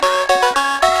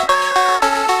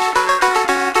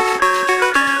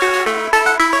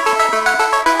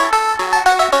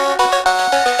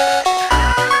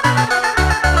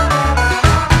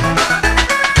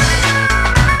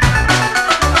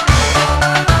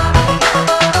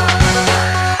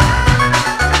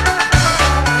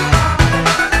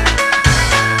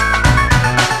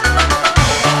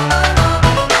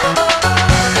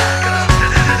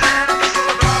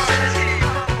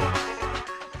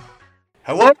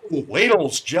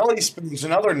ladles, jelly spoons,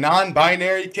 and other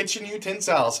non-binary kitchen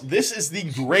utensils. This is the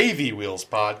Gravy Wheels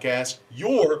Podcast,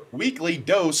 your weekly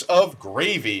dose of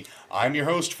gravy. I'm your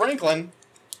host, Franklin.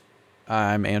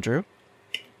 I'm Andrew.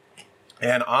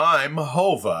 And I'm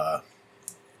Hova.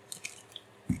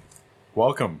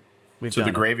 Welcome to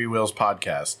the Gravy Wheels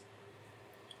Podcast.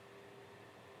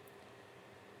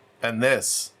 And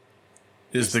this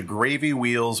is the Gravy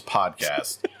Wheels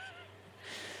Podcast.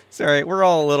 Sorry, we're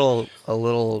all a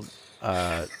little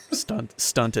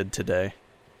stunted today.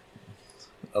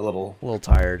 A little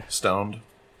tired. Stoned?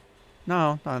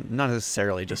 No, not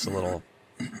necessarily. Just a little.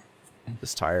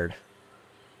 Just tired.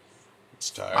 It's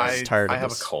tired. I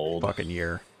have a cold. Fucking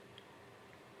year.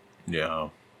 Yeah.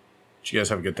 Did you guys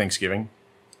have a good Thanksgiving?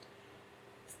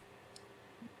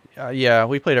 Yeah,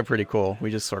 we played it pretty cool.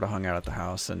 We just sort of hung out at the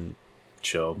house and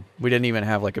chilled. We didn't even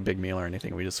have like a big meal or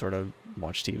anything. We just sort of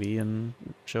watched TV and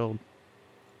chilled.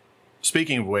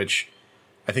 Speaking of which,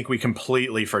 I think we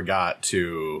completely forgot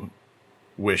to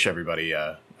wish everybody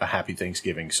a happy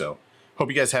Thanksgiving. So hope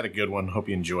you guys had a good one. Hope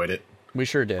you enjoyed it. We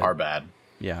sure did. Our bad.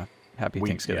 Yeah. Happy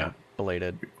Thanksgiving. Yeah.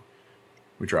 Belated.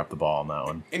 We dropped the ball on that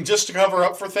one. And just to cover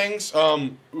up for things,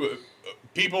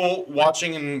 people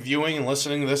watching and viewing and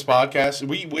listening to this podcast,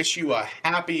 we wish you a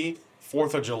happy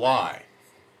 4th of July.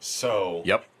 So,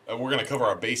 yep, we're going to cover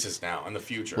our bases now in the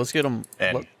future. Let's get them.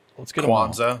 Let's get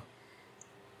Kwanzaa.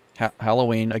 Them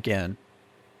Halloween again.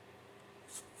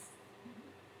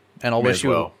 And I'll wish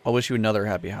you another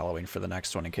happy Halloween for the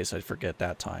next one in case I forget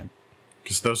that time.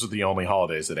 Because those are the only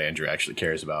holidays that Andrew actually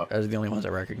cares about. Those are the only ones I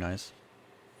recognize.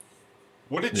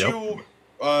 What did you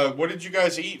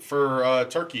guys eat for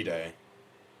Turkey Day?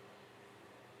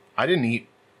 I didn't eat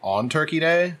on Turkey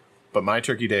Day, but my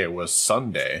Turkey Day was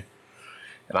Sunday.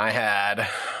 And I had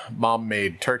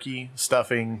mom-made turkey,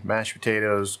 stuffing, mashed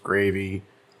potatoes, gravy,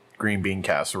 green bean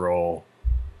casserole.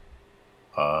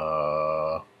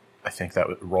 I think that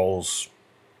was rolls,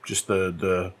 just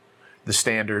the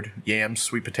standard yams,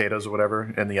 sweet potatoes, or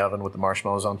whatever, in the oven with the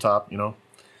marshmallows on top. You know,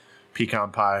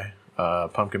 pecan pie,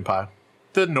 pumpkin pie,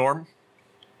 the norm.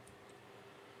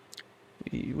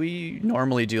 We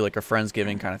normally do like a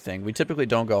Friendsgiving kind of thing. We typically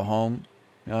don't go home.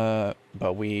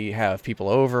 But we have people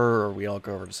over, or we all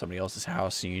go over to somebody else's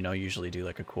house, and usually do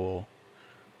like a cool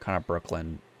kind of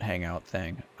Brooklyn hangout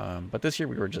thing. But this year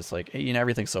we were just like, hey,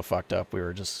 everything's so fucked up. We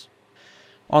were just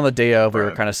on the day of, we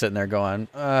were kind of sitting there going,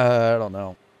 I don't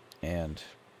know. And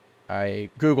I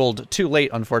Googled too late,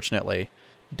 unfortunately,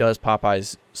 does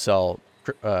Popeyes sell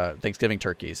Thanksgiving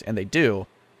turkeys? And they do,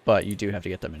 but you do have to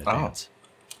get them in advance.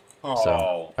 Oh.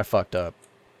 So I fucked up.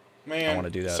 Man, I want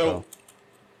to do that though.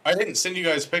 I didn't send you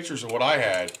guys pictures of what I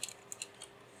had.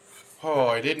 Oh,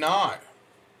 I did not.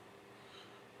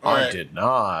 I did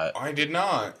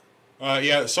not.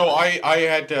 Yeah, so I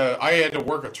had to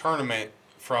work a tournament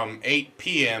from 8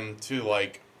 p.m. to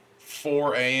like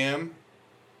 4 a.m.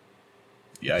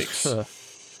 Yikes.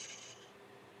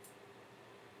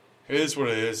 It is what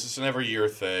it is. It's an every year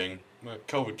thing.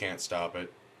 COVID can't stop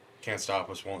it. Can't stop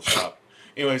us, won't stop.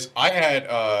 Anyways,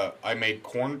 I made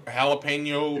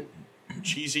jalapeno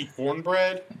cheesy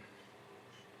cornbread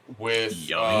with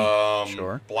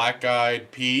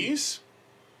black-eyed peas.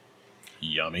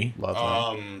 Yummy. Love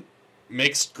that.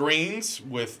 Mixed greens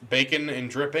with bacon and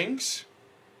drippings.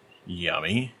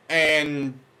 Yummy.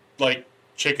 And like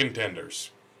chicken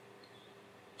tenders.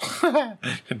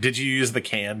 Did you use the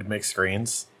canned mixed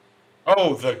greens?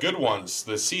 Oh, the good ones,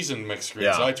 the seasoned mixed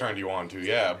greens. Yeah. I turned you on to,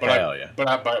 yeah. But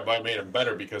I made them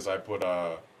better because I put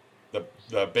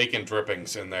the bacon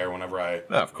drippings in there whenever I.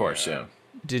 Of course, yeah.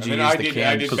 Did you use the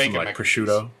canned? Put some like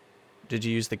prosciutto. Did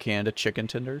you use the canned chicken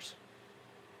tenders?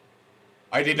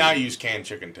 I did not use canned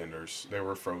chicken tenders. They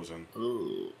were frozen.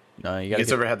 Ooh. No, you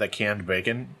guys ever had that canned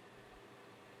bacon?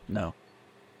 No.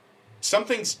 Some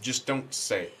things just don't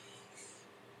say.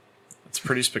 It's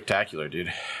pretty spectacular,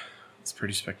 dude. It's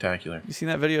pretty spectacular. You seen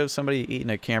that video of somebody eating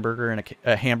a hamburger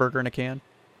in a can?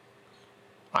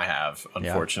 I have,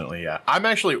 unfortunately, yeah. I'm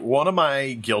actually one of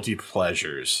my guilty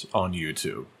pleasures on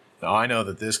YouTube. Now, I know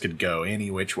that this could go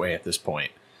any which way at this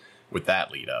point with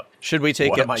that lead up. Should we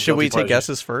take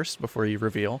guesses first before you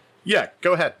reveal? Yeah,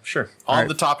 go ahead. Sure. On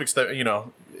the topics that,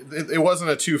 it wasn't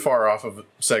a too far off of a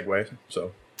segue,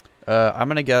 so. I'm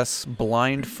going to guess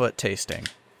blind foot tasting.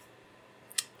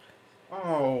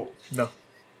 Oh. No.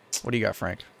 What do you got,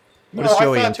 Frank? What is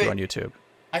Joey into on YouTube?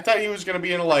 I thought he was going to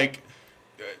be into, like,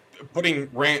 putting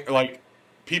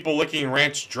people licking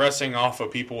ranch dressing off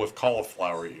of people with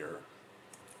cauliflower ear.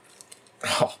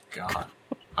 Oh, God.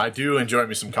 I do enjoy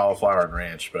me some cauliflower and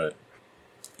ranch, but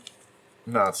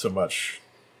not so much.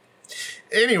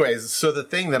 Anyways, so the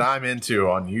thing that I'm into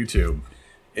on YouTube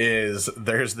is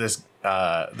there's this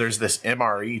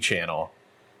MRE channel.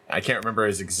 I can't remember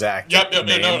his exact Yep,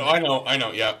 name. no, I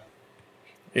know, yep.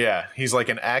 Yeah, he's like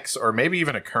an ex or maybe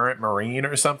even a current Marine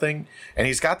or something, and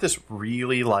he's got this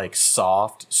really like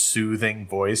soft, soothing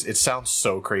voice. It sounds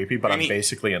so creepy, but I'm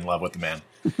basically in love with the man.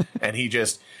 And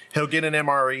he'll get an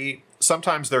MRE.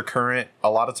 Sometimes they're current. A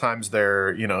lot of times they're,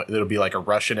 it'll be like a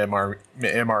Russian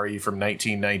MRE from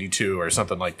 1992 or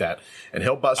something like that. And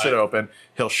he'll bust it open.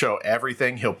 He'll show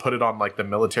everything. He'll put it on like the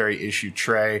military issue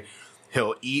tray.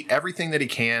 He'll eat everything that he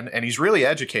can, and he's really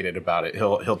educated about it.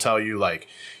 He'll tell you, like,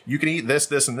 you can eat this,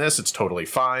 this, and this. It's totally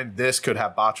fine. This could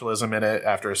have botulism in it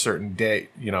after a certain date,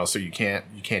 so you can't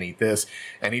eat this.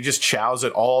 And he just chows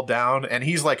it all down, and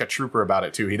he's like a trooper about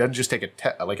it too. He doesn't just take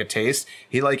a taste.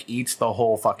 He like eats the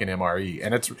whole fucking MRE,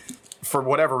 and it's for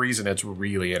whatever reason, it's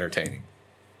really entertaining.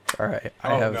 All right,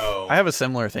 I have a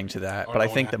similar thing to that, but I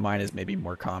think that mine is maybe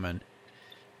more common.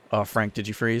 Frank, did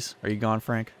you freeze? Are you gone,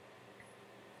 Frank?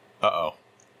 Uh-oh.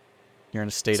 You're in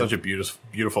a state Such a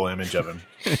beautiful image of him.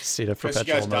 state of Because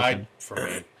perpetual you guys motion. died for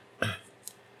me.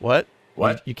 What?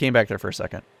 What? You came back there for a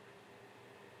second.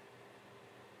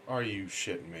 Are you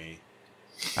shitting me?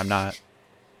 I'm not.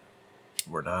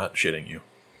 We're not shitting you.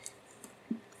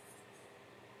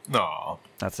 No.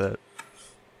 That's it.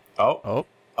 Oh. Oh.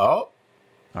 Oh.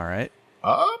 All right.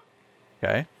 Oh.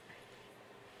 Okay.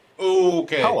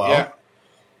 Okay. Hello. Yeah.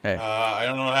 Hey. I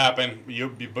don't know what happened. You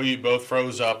both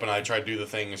froze up, and I tried to do the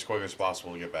thing as quick as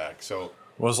possible to get back. So,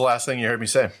 What was the last thing you heard me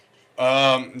say?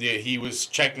 yeah, he was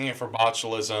checking it for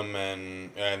botulism,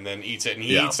 and then eats it, and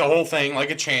he eats the whole thing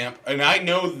like a champ. And I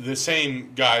know the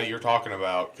same guy that you're talking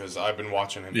about because I've been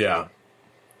watching him. Yeah.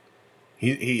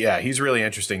 He's really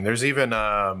interesting. There's even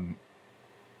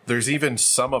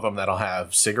some of them that'll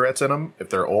have cigarettes in them if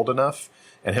they're old enough,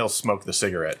 and he'll smoke the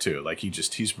cigarette too. Like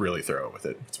he's really thorough with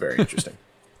it. It's very interesting.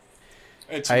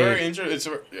 It's very interesting.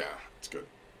 It's good.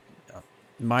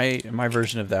 My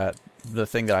version of that, the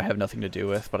thing that I have nothing to do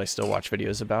with, but I still watch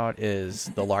videos about, is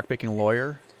the lockpicking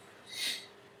lawyer.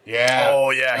 Yeah.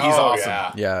 Oh yeah, he's awesome.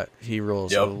 Yeah. Yeah, he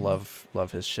rules. Yep. I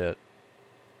love his shit.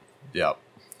 Yep.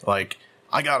 Like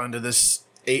I got into this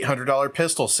 $800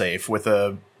 pistol safe with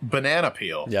a banana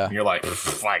peel. Yeah. And you're like,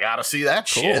 I gotta see that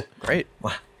shit. Great.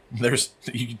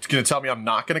 You gonna tell me I'm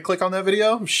not gonna click on that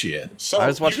video? Shit. So I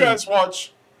was watching- you guys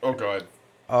watch? Oh, go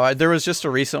ahead. There was just a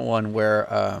recent one where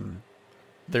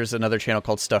there's another channel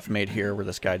called Stuff Made Here where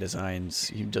this guy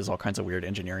he does all kinds of weird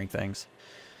engineering things.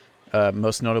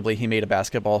 Most notably, he made a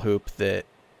basketball hoop that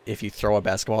if you throw a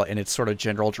basketball in its sort of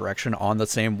general direction on the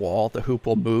same wall, the hoop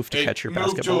will move to catch your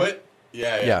basketball. Move to it.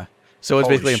 Yeah. Yeah. So it's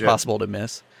Holy basically shit. impossible to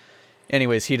miss.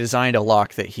 Anyways, he designed a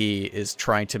lock that he is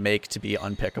trying to make to be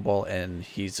unpickable, and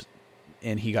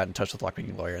he got in touch with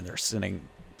Lockpicking Lawyer, and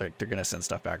they're gonna send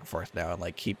stuff back and forth now and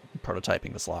like keep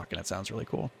prototyping this lock, and it sounds really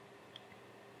cool.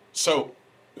 So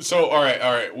all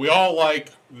right. We all like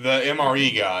the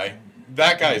MRE guy.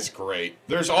 That guy's great.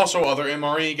 There's also other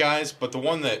MRE guys, but the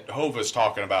one that Hova's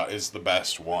talking about is the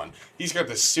best one. He's got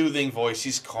this soothing voice.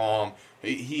 He's calm.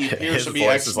 He appears His to be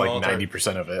voice is like ex-military.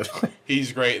 90% of it.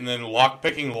 He's great. And then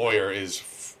Lockpicking Lawyer is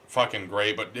fucking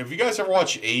great. But have you guys ever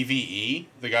watched AVE?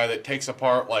 The guy that takes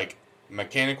apart like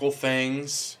mechanical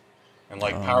things and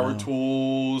like power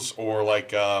tools, or like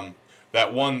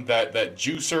that one that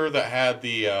juicer that had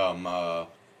the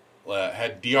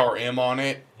had DRM on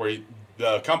it, where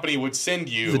the company would send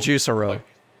you The Juicero. like,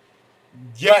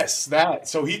 yes, that.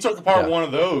 So he took apart Yeah. one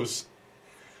of those.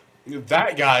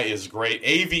 That guy is great.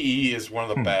 AVE is one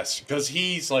of the best because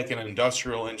he's like an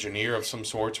industrial engineer of some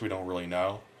sorts. We don't really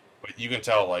know, but you can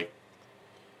tell like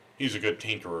he's a good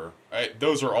tinkerer.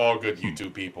 Those are all good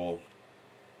YouTube people.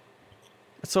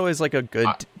 It's always like a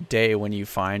good day when you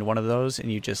find one of those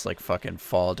and you just like fucking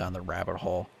fall down the rabbit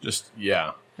hole. Just,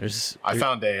 yeah. I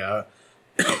found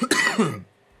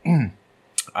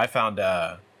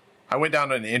I went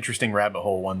down an interesting rabbit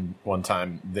hole one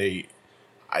time.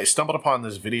 I stumbled upon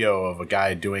this video of a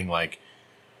guy doing like,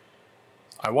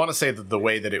 I want to say that the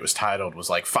way that it was titled was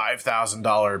like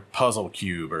 $5,000 puzzle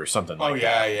cube or something like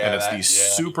that. And it's these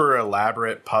super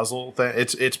elaborate puzzle thing.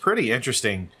 It's pretty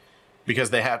interesting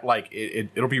because they have like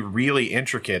it'll be really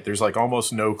intricate. There's like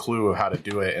almost no clue of how to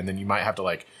do it, and then you might have to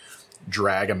like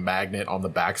drag a magnet on the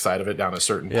backside of it down a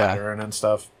certain pattern and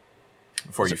stuff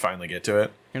before you finally get to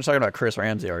it. You're talking about Chris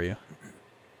Ramsey, are you?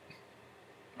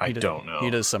 I don't know. He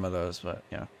does some of those, but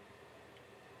yeah.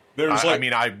 There's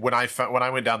when I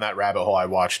went down that rabbit hole, I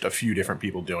watched a few different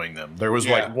people doing them. There was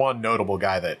like one notable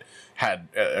guy that had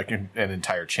an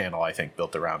entire channel, I think,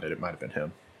 built around it. It might have been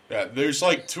him. Yeah, there's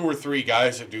like 2 or 3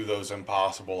 guys that do those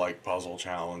impossible like puzzle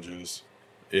challenges.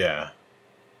 Yeah.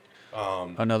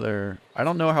 Another, I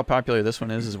don't know how popular this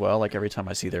one is as well. Like every time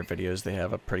I see their videos, they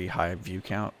have a pretty high view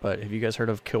count. But have you guys heard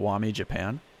of Kiwami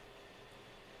Japan?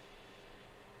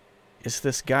 It's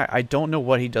this guy, I don't know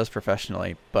what he does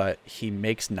professionally, but he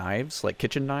makes knives, like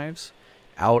kitchen knives,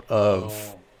 out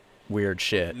of weird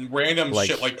shit. Random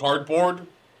shit like cardboard?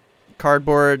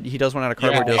 Cardboard. He does one out of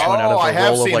cardboard, Yeah. does one out of I a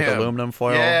have roll of seen like him. aluminum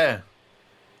foil. Yeah.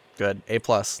 Good. A+.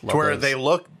 Love To where those.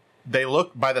 they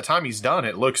look, by the time he's done,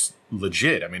 it looks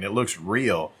legit. I mean, it looks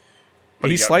real. But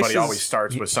he but slices. he always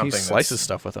starts with something He slices that's,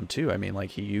 stuff with them too. I mean,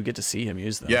 like you get to see him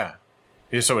use them. Yeah.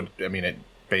 So,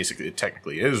 it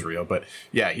technically is real, but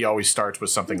yeah, he always starts with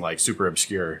something like super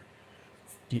obscure.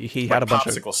 He Like had a bunch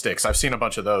of. popsicle sticks. I've seen a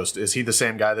bunch of those. Is he the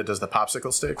same guy that does the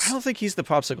popsicle sticks? I don't think he's the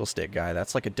popsicle stick guy.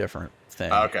 That's like a different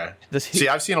thing. Okay. See,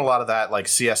 I've seen a lot of that, like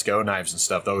CS:GO knives and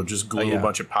stuff. They'll just glue yeah. a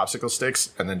bunch of popsicle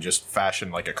sticks and then just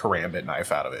fashion like a karambit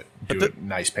knife out of it. Do a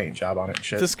nice paint job on it and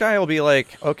shit. This guy will be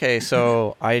like, okay,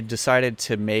 so I decided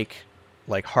to make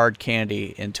like hard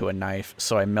candy into a knife,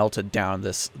 so I melted down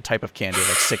this type of candy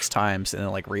like 6 times and then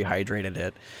like rehydrated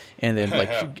it, and then like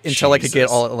until I could get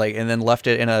all like, and then left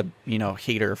it in a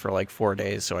heater for like 4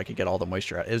 days so I could get all the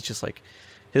moisture out. It's just like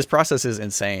his process is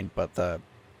insane, but the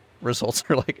results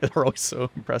are always so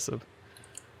impressive.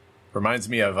 Reminds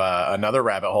me of another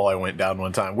rabbit hole I went down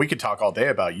one time. We could talk all day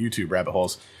about YouTube rabbit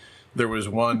holes. There was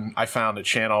one, I found a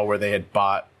channel where they had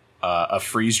bought a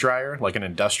freeze dryer, like an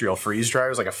industrial freeze dryer. It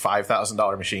was like a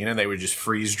 $5,000 machine, and they would just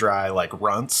freeze dry like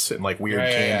runts and like weird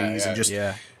candies and just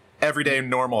everyday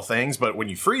normal things. But when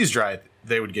you freeze dry it,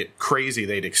 they would get crazy.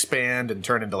 They'd expand and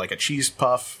turn into like a cheese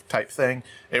puff type thing.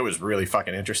 It was really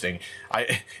fucking interesting.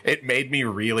 It made me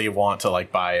really want to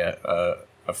like buy a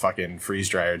fucking freeze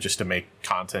dryer just to make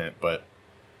content, but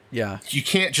yeah, you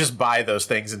can't just buy those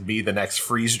things and be the next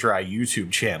freeze dry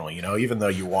YouTube channel, even though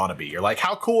you want to be. You're like,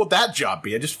 how cool would that job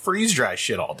be? I just freeze dry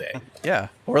shit all day. Yeah,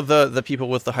 or the people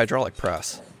with the hydraulic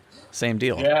press, same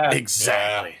deal. Yeah,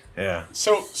 exactly. Yeah.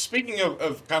 So speaking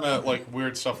of kind of like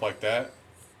weird stuff like that,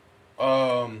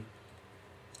 have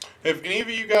any of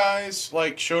you guys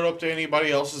like showed up to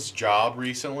anybody else's job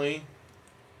recently?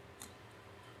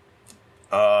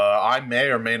 I may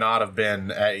or may not have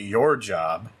been at your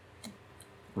job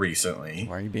recently.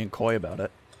 Why are you being coy about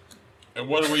it? And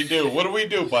what do we do? What do we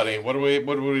do, buddy? What do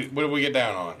we get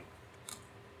down on?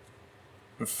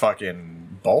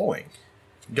 Fucking bowling.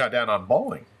 Got down on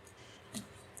bowling.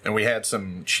 And we had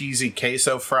some cheesy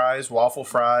queso fries, waffle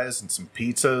fries, and some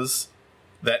pizzas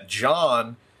that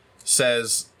John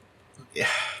says...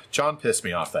 John pissed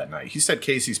me off that night. He said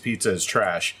Casey's pizza is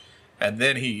trash. And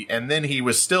then he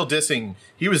was still dissing...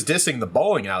 He was dissing the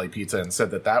bowling alley pizza and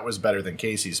said that was better than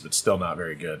Casey's, but still not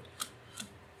very good.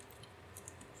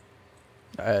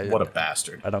 What a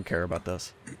bastard. I don't care about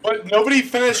this. But nobody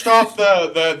finished off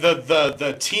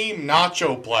the team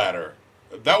nacho platter.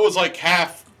 That was like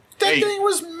half. That thing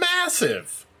was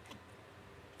massive.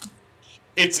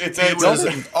 It's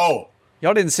oh,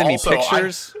 y'all didn't send me Also,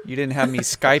 pictures. You didn't have me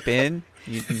Skype in.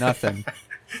 Nothing.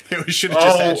 We should have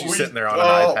just had you sitting there on an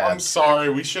iPad. I'm sorry.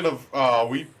 We should have.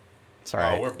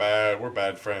 Sorry. We're bad. We're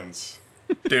bad friends.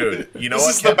 Dude, you know This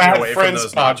what is the kept me Bad away from Friends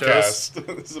those nachos? podcast.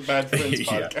 This is a Bad Friends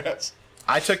Yeah. podcast.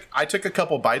 I took a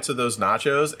couple bites of those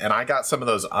nachos, and I got some of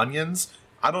those onions.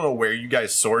 I don't know where you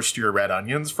guys sourced your red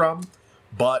onions from,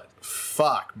 but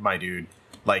fuck, my dude.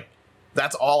 Like,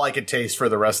 that's all I could taste for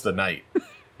the rest of the night.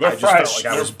 They're I just fresh. felt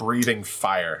like I was breathing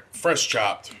fire. Fresh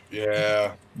chopped.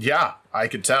 Yeah. Yeah, I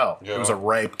could tell. Yeah. It was a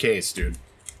ripe case, dude.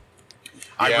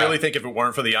 I Yeah. really think if it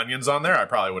weren't for the onions on there, I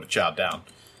probably would have chopped down.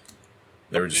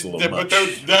 They were just a little But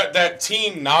much. that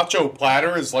team nacho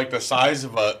platter is like the size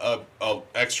of a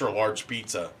extra large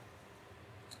pizza.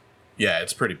 Yeah,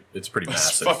 it's pretty It's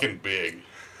massive. fucking big.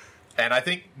 And I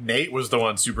think Nate was the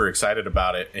one super excited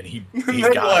about it, and he They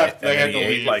got left. it, They and had then he to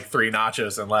ate leave. like 3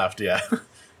 nachos and left. Yeah,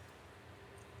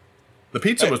 the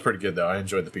pizza was pretty good though. I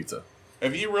enjoyed the pizza.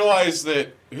 Have you realized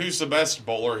that who's the best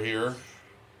bowler here?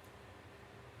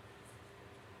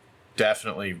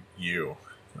 Definitely you,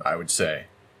 I would say.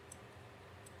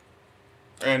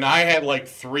 And I had like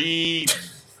 3.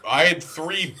 I had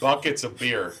 3 buckets of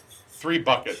beer. 3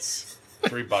 buckets.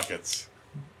 3 buckets.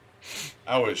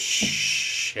 I was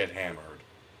shit hammered.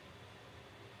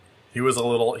 He was a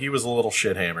little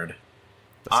shit hammered.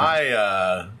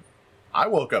 I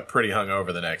woke up pretty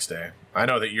hungover the next day. I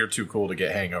know that you're too cool to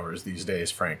get hangovers these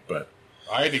days, Frank, but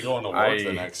I had to go into work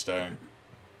the next day.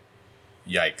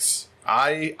 yikes.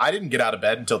 I didn't get out of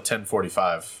bed until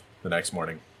 10:45 the next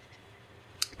morning.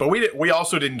 But we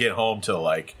also didn't get home till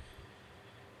like,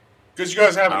 Because you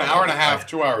guys have an I don't hour and know. a half,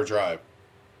 2-hour drive.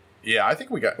 yeah, I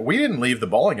think we didn't leave the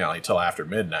bowling alley till after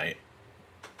midnight.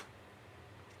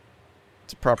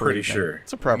 It's a proper Pretty evening. sure.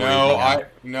 It's a proper No,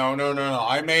 evening out. no.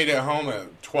 I made it home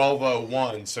at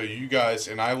 12:01. So you guys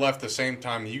and I left the same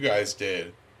time you guys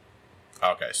did.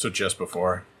 Okay, so just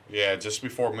before. Yeah, just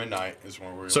before midnight is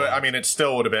when we were. So I mean, it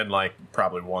still would have been like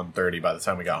probably 1:30 by the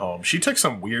time we got home. She took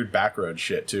some weird backroad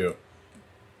shit too.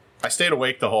 I stayed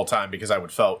awake the whole time because I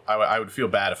would feel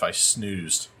bad if I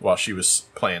snoozed while she was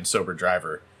playing sober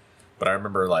driver. But I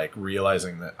remember like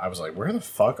realizing that I was like, "Where the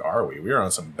fuck are we? We are on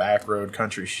some back road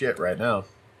country shit right now."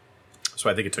 So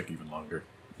I think it took even longer.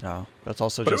 No, that's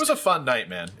also But just it was a fun night,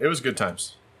 man. It was good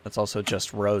times. that's also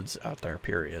just roads out there.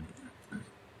 Period.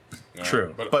 Yeah,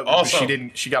 True, but but also she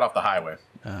didn't. She got off the highway.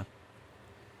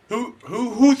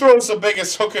 Who throws the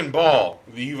biggest hooking ball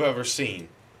that you've ever seen?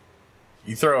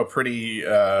 You throw a pretty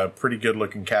good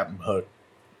looking Captain Hook,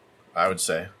 I would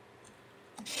say.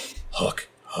 Hook.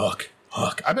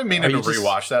 I've been meaning to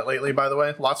rewatch that lately. By the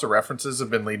way, lots of references have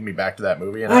been leading me back to that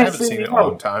movie, and I haven't seen it in a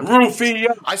long time.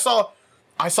 Rufio. I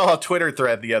saw a Twitter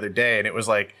thread the other day, and it was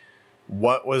like,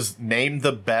 "What was named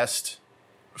the best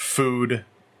food,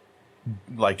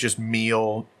 like just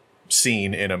meal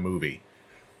scene in a movie?"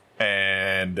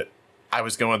 And I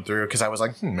was going through because I was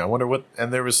like, I wonder what.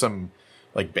 And there was some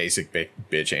like basic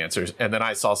bitch answers, and then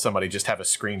I saw somebody just have a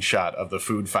screenshot of the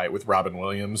food fight with Robin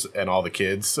Williams and all the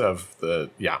kids of the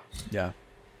Yeah.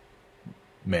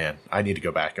 Man, I need to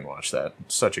go back and watch that.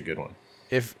 It's such a good one.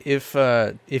 If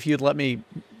you'd let me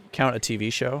count a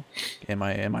TV show, am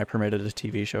I permitted a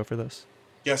TV show for this?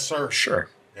 Yes, sir. Sure.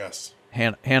 Yes.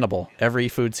 Hannibal. Every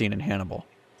food scene in Hannibal.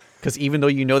 Because even though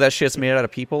you know that shit's made out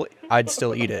of people, I'd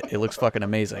still eat it. It looks fucking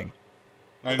amazing.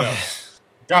 I know.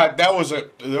 God, that was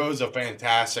a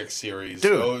fantastic series.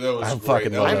 Dude, that was I great.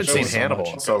 fucking That love I was- haven't that seen show so Hannibal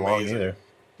much. in so long Amazing. either.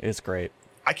 It's great.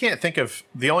 I can't think of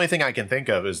the only thing I can think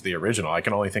of is the original. I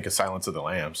can only think of Silence of the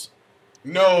Lambs.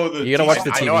 No, the You gotta watch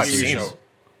the I TV know I've series. seen it.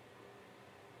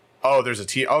 Oh, there's a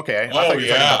T. Okay, I Oh, thought you were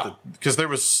yeah. talking about because there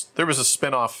was a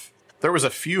spin-off. There was a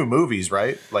few movies,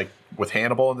 right? Like with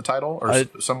Hannibal in the title, or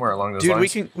somewhere along those Dude,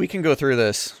 lines. we can go through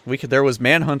this. There was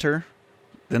Manhunter,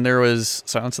 then there was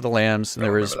Silence of the Lambs, and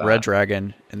there was remember Red that.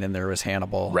 Dragon, and then there was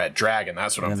Hannibal. Red Dragon.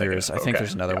 That's what and I'm then thinking. there's of. I think Okay,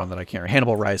 there's another yeah. one that I can't remember.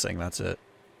 Hannibal Rising, that's it.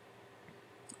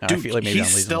 And Dude, I feel like maybe I'm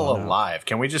he's leaving still one out. alive.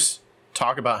 Can we just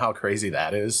talk about how crazy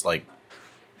that is? Like,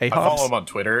 Hey, I follow Hobbs. him on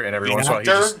Twitter, and every The once in a while he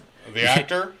actor? just The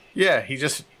actor? yeah, he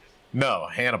just no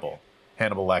Hannibal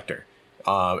Lecter.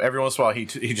 Every once in a while he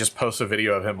just posts a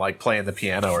video of him like playing the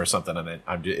piano or something, and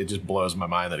it just blows my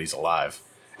mind that he's alive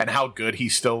and how good he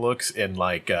still looks in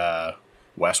like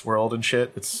Westworld and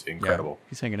shit. It's Yeah, incredible.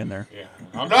 he's hanging in there. Yeah.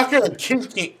 I'm not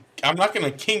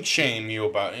gonna kink shame you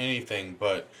about anything,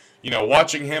 but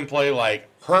watching him play like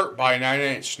Hurt by Nine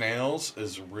Inch Nails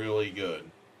is really good.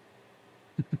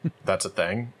 That's a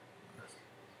thing.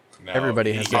 No,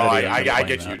 Everybody has he- the Oh, video. I of him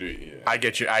get playing you.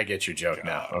 that. Yeah. I get your joke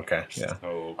now. Okay, yeah.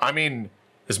 So- I mean,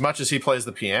 as much as he plays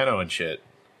the piano and shit,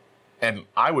 and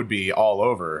I would be all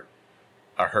over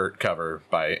a Hurt cover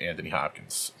by Anthony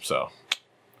Hopkins. So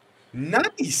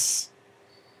Nice.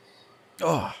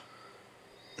 Oh,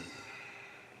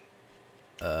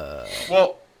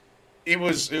 Well, it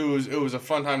was a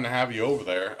fun time to have you over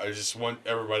there. I just want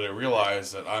everybody to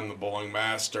realize that I'm the bowling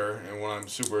master, and when I'm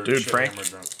super Dude, shit Frank. hammered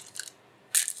drunk.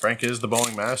 Frank is the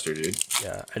bowling master, dude.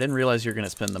 yeah. I didn't realize you were going to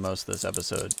spend the most of this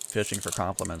episode fishing for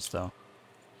compliments, though.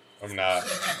 I'm not.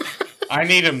 I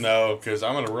need him though, because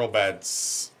I'm in a real bad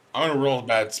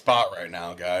spot right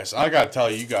now, guys. I gotta tell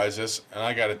you guys this, and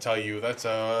I gotta tell you that's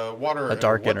water. A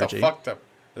dark what energy. The fuck?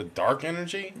 The dark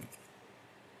energy.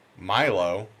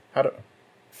 Milo. How do?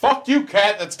 Fuck you,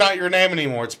 cat. That's not your name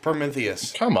anymore. It's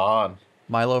Prometheus. Come on.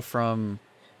 Milo from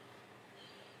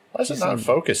Why is it not he's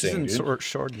focusing, in dude?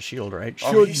 Sword and Shield, right?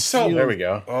 Oh, he's so. There we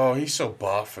go. Oh, he's so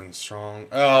buff and strong.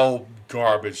 Oh,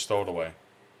 garbage. Throw it away.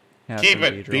 Yeah, Keep from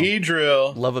it. Beedrill.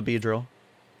 B-drill. Love a Beedrill.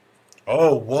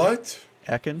 Oh, what?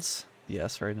 Ekans.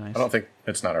 Yes, very nice. I don't think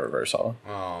it's not a reverse hollow.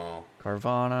 Oh.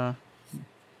 Carvana.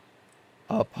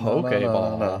 A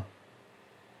Pokeball. No.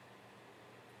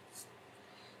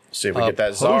 See if we A get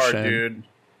that Zard, potion. dude.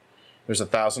 There's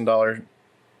 $1,000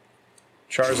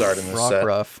 Charizard in this set.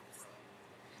 Rockruff.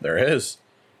 There is.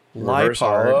 Reverse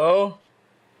Liepard. hollow.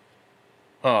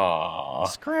 Aww.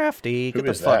 Scrafty. Who Get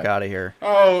the is fuck that? out of here.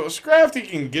 Oh, Scrafty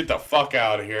can get the fuck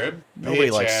out of here.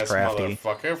 Nobody likes Bitch-ass Scrafty.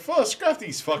 Motherfucker.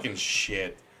 Scrafty's fucking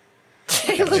shit.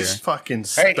 He looks fucking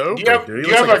Hey, stupid, do you have- dude. He do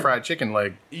you looks have like a a- fried chicken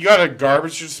leg. You got a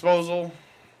garbage disposal?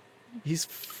 He's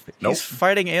Nope.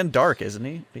 fighting and dark, isn't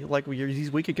he?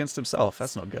 He's weak against himself.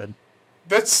 That's no good.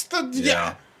 That's the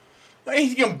yeah.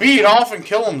 He can beat off and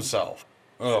kill himself.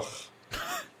 Ugh.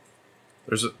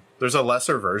 There's a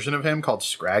lesser version of him called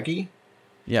Scraggy.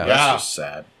 Yeah. Yeah. That's just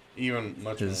sad. Even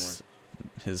much His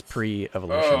his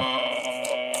pre-evolution.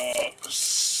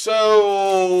 So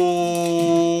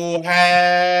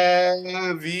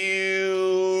have you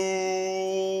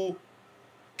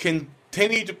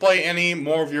continued to play any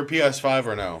more of your PS5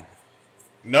 or no?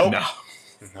 Nope. No.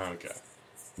 Okay.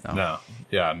 No.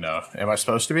 Yeah, no. Am I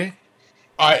supposed to be?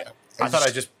 I thought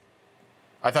I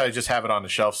just have it on the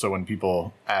shelf so when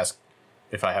people ask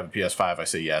if I have a PS5, I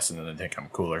say yes, and then they think I'm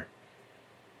cooler.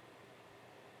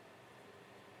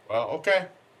 Well, okay.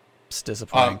 It's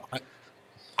disappointing.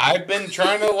 I've been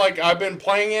trying to I've been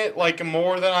playing it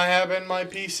more than I have in my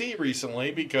PC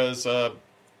recently because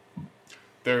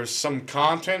there's some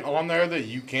content on there that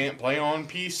you can't play on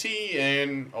PC,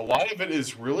 and a lot of it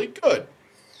is really good,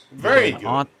 very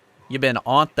good. You've been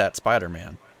on that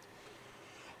Spider-Man.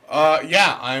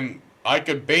 Yeah, I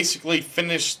could basically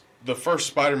finish the first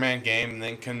Spider-Man game and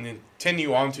then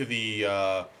continue on to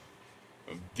the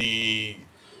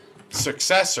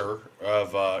successor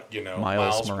of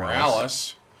Miles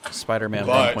Morales. Spider-Man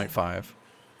But 1.5.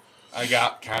 I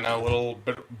got kind of a little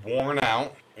bit worn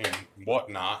out and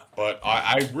whatnot, but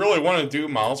I really want to do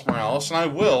Miles Morales, and I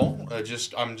will.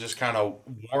 I'm just kind of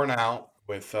worn out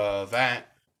with that.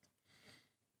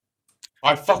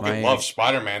 I fucking love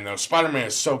Spider-Man though. Spider-Man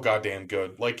is so goddamn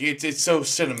good. It's so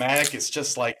cinematic. It's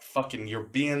just fucking you're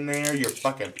being there. You're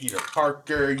fucking Peter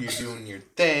Parker. You're doing your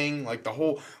thing. The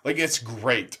whole it's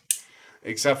great.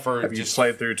 Except for have you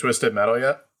played through Twisted Metal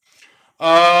yet?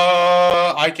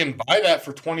 I can buy that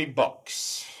for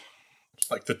 $20.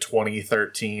 Like the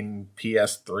 2013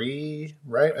 PS3,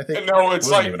 right? I think. No, it's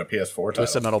it wasn't even a PS4 title.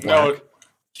 Twisted Metal Black.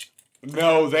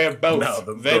 No, they have both. No,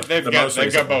 they've got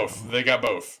both. They got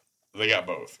both. They got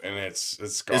both, and it's.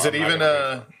 Is it even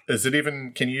Is it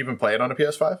even? Can you even play it on a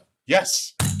PS5?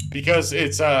 Yes, because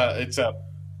it's a.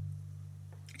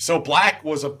 So Black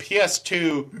was a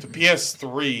PS2 to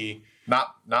PS3.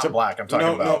 Not Black. I'm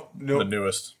talking about the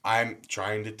newest. I'm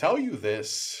trying to tell you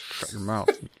this. Shut your mouth.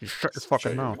 You shut your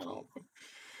fucking mouth.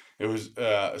 It was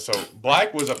so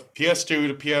Black was a PS2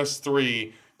 to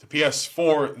PS3 to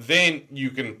PS4. Then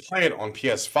you can play it on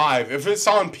PS5. If it's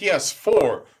on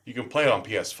PS4, you can play it on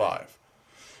PS5.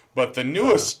 But the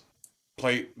newest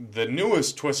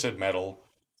Twisted Metal,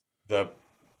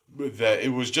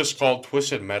 it was just called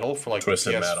Twisted Metal for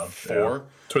Twisted PS4. Metal. Yeah.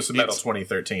 Twisted Metal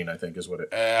 2013, I think, is what it.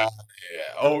 Yeah.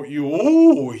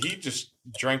 He just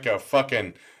drank a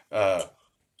fucking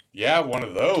one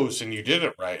of those, and you did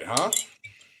it right, huh?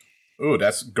 Ooh,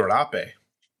 that's Grape.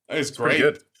 It's pretty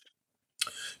great. good.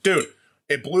 Dude,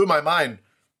 it blew my mind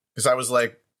because I was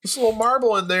like, there's a little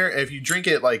marble in there. If you drink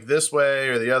it this way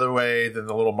or the other way, then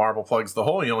the little marble plugs the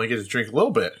hole. You only get to drink a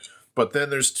little bit. But then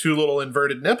there's two little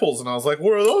inverted nipples, and I was like,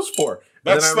 what are those for?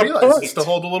 And then I realized it's to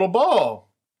hold a little ball.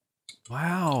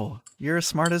 Wow, you're as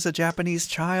smart as a Japanese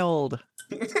child.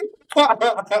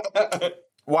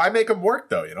 Why make them work,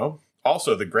 though,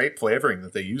 Also, the grape flavoring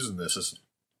that they use in this is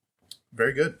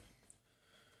very good.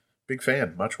 Big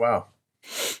fan. Much wow.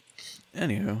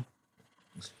 Anywho.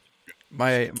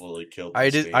 Totally killed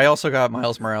I also got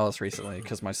Miles Morales recently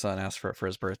because my son asked for it for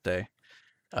his birthday.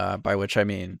 By which I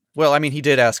mean, he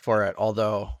did ask for it,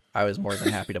 although I was more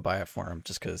than happy to buy it for him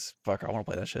just because, fuck, I want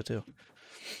to play that shit too.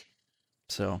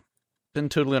 So, been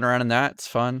tootling around in that. It's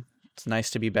fun. It's nice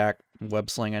to be back web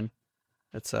slinging,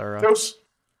 etc.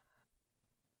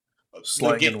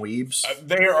 Slinging weebs.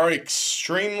 They are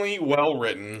extremely well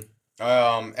written.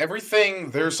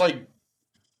 Everything, there's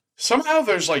somehow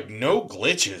there's no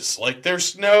glitches.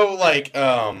 There's no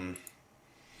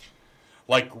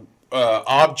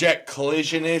object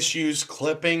collision issues,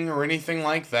 clipping, or anything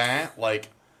like that.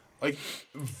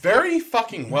 Very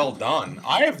fucking well done.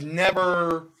 I have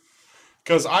never,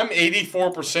 because I'm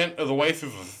 84% of the way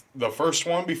through the first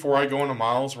one before I go into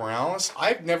Miles Morales.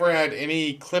 I've never had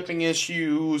any clipping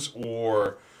issues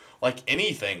or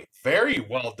anything. Very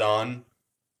well done.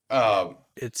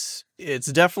 It's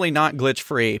definitely not glitch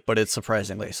free, but it's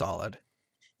surprisingly solid.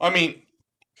 I mean,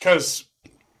 because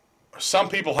some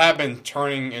people have been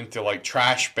turning into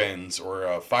trash bins or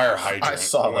a fire hydrant I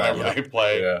saw whenever they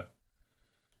play. Yeah.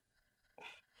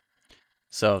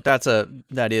 So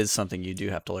that is something you do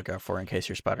have to look out for in case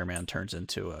your Spider-Man turns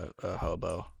into a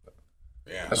hobo.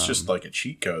 Yeah, that's just a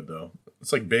cheat code though.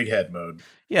 It's big head mode.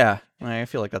 Yeah, I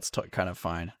feel like that's kind of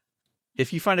fine.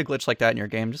 If you find a glitch like that in your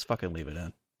game, just fucking leave it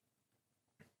in.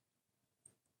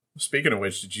 Speaking of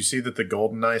which, did you see that the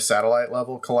GoldenEye satellite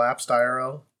level collapsed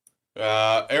IRL?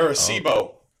 Arecibo.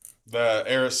 Oh. The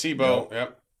Arecibo,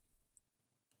 yep.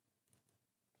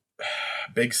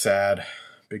 Big sad.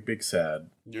 Big sad.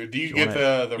 Do you get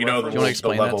the you know the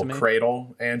level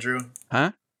cradle, Andrew?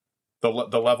 Huh? The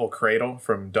level cradle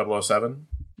from 007?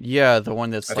 Yeah, the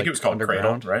one that's I think like it was called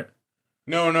underground. Cradle, right?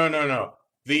 No.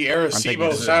 The thinking Arecibo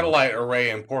of it. satellite array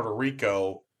in Puerto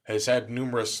Rico has had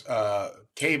numerous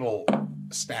cable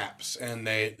snaps, and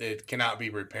it cannot be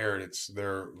repaired.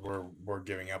 We're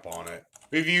giving up on it.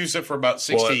 We've used it for about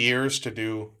 60 years to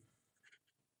do.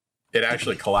 It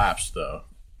actually collapsed though.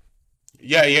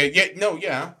 Yeah.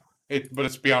 But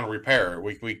it's beyond repair.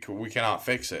 We cannot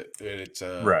fix it. It's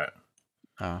Right.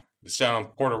 It's down in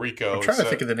Puerto Rico. I'm trying to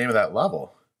think of the name of that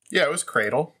level. Yeah, it was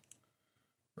Cradle.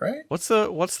 Right? What's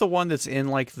the one that's in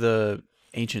like the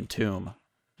ancient tomb?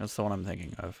 That's the one I'm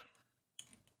thinking of.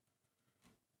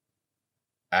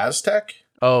 Aztec?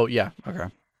 Oh yeah, okay.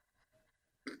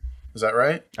 Is that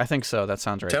right? I think so. That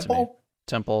sounds right to me. Temple?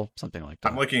 Temple, something like that.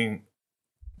 I'm looking.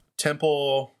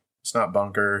 Temple. It's not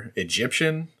bunker.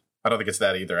 Egyptian. I don't think it's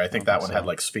that either. I think that one had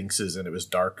like sphinxes and it was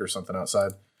dark or something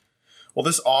outside. Well,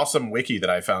 this awesome wiki that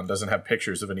I found doesn't have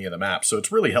pictures of any of the maps, so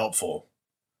it's really helpful.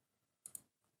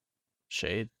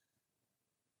 Shade.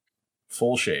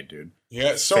 Full shade, dude.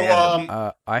 Yeah. So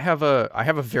I have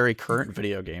a very current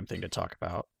video game thing to talk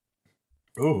about.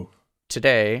 Ooh.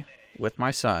 Today, with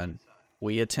my son,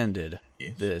 we attended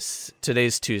this.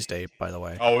 Today's Tuesday, by the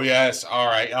way. Oh yes. All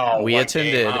right. Oh, we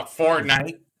attended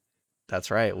Fortnite. That's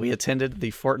right. We attended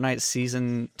the Fortnite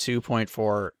Season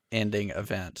 2.4 ending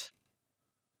event.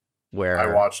 Where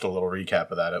I watched a little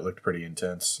recap of that. It looked pretty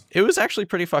intense. It was actually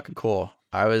pretty fucking cool.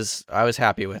 I was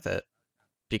happy with it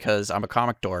because I'm a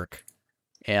comic dork,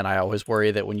 and I always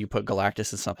worry that when you put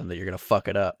Galactus in something that you're gonna fuck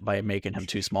it up by making him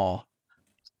too small.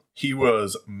 He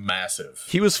was massive.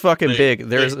 He was fucking big.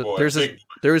 There's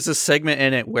a segment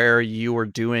in it where you were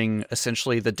doing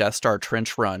essentially the Death Star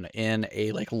trench run in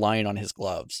a like line on his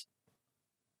gloves.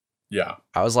 Yeah,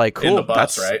 I was like, cool. In the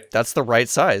bus, right? That's the right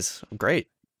size. Great.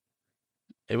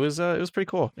 It was pretty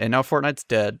cool. And now Fortnite's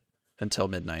dead until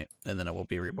midnight, and then it will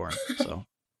be reborn. So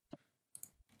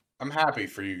I'm happy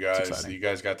for you guys. That you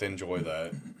guys got to enjoy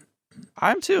that.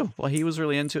 I'm too. Well, he was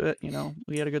really into it. You know,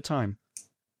 we had a good time.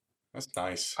 That's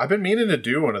nice. I've been meaning to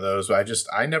do one of those, but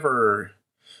I never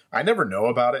know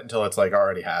about it until it's like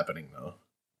already happening though.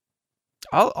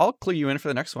 I'll clue you in for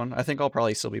the next one. I think I'll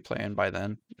probably still be playing by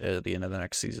then at the end of the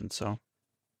next season, so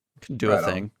can do a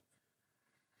thing.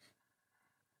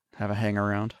 Have a hang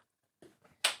around.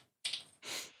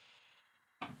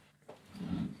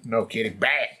 No kidding.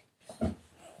 Back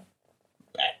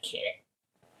kid.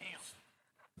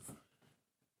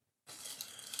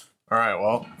 All right,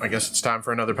 well, I guess it's time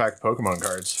for another pack of Pokemon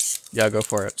cards. Yeah, go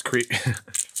for it.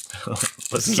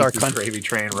 Let's keep this gravy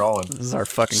train rolling. This is our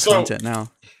fucking content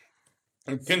now.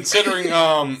 Considering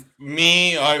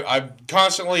me, I've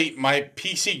constantly my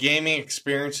PC gaming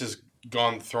experience has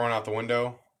gone thrown out the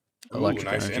window. Electric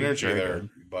nice energy there,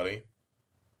 good. Buddy.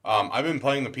 I've been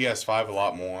playing the PS5 a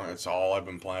lot more. It's all I've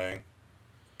been playing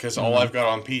because all I've got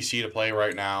on PC to play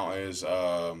right now is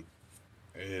Call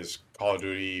of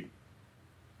Duty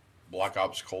Black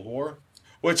Ops Cold War.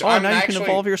 Which now you can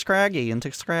evolve your Scraggy into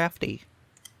Scrafty.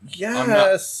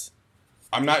 Yes.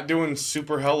 I'm not doing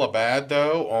super hella bad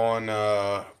though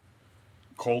on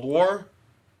Cold War.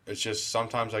 It's just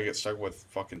sometimes I get stuck with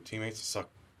fucking teammates that suck.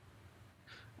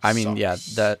 I mean, yeah,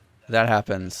 that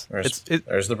happens. There's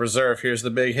the preserve. Here's the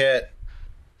big hit.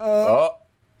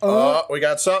 We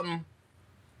got something.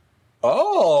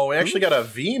 Oh, we actually got a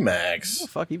VMAX. What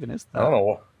the fuck even is that? I don't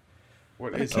know.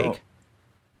 What is cake? it?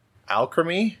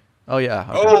 Alchemy? Oh, yeah.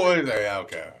 Okay. Oh, yeah,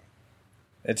 okay.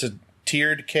 It's a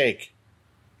tiered cake.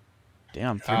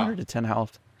 Damn, 310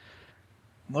 health.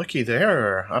 Looky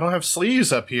there. I don't have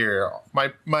sleeves up here.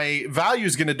 My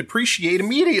value's going to depreciate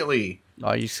immediately.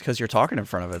 Oh, because you're talking in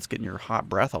front of it. It's getting your hot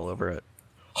breath all over it.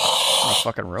 I'll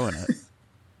fucking ruin it.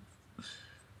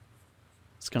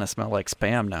 It's going to smell like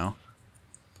Spam now.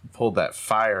 Pulled that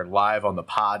fire live on the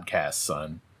podcast,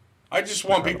 son. I just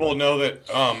want people to know that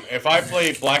if I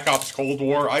play Black Ops Cold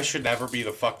War, I should never be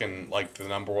the fucking the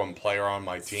number one player on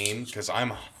my team because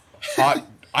I'm hot.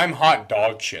 I'm hot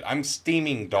dog shit. I'm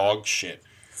steaming dog shit.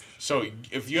 So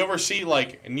if you ever see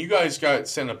and you guys got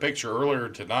sent a picture earlier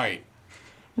tonight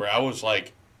where I was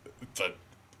like the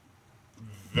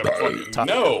fucking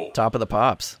top of the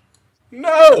pops.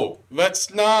 No,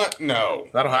 that's not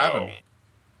That'll happen.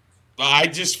 I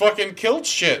just fucking killed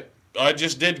shit. I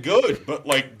just did good, but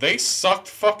they sucked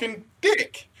fucking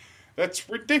dick. That's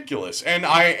ridiculous. And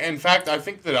in fact, I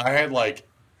think that I had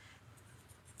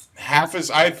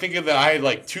I think that I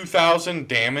had 2,000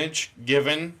 damage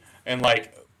given, and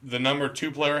the number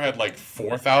 2 player had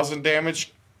 4,000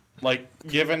 damage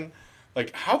given.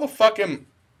 How the fuck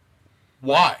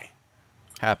why?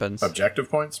 Happens.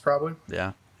 Objective points, probably.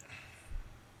 Yeah.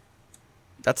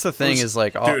 That's the thing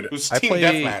Dude, it was team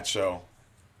deathmatch, though.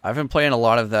 I've been playing a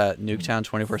lot of that Nuketown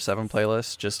 24/7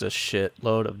 playlist, just a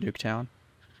shitload of Nuketown.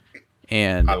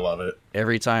 And I love it.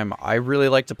 every time I really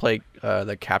like to play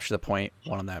the capture the point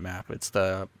one on that map. It's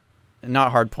the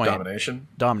not hard point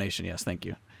domination. Yes, thank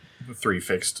you. 3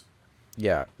 fixed.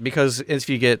 Yeah, because if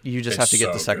you just It's have to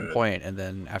get the so second good. point, and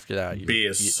then after that, B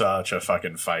is such a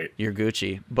fucking fight. you're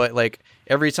Gucci. But like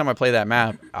every time I play that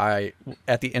map,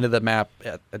 at the end of the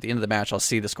match, I'll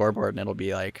see the scoreboard, and it'll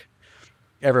be like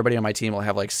everybody on my team will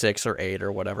have like 6 or 8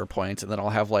 or whatever points, and then I'll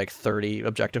have like 30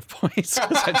 objective points.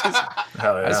 'Cause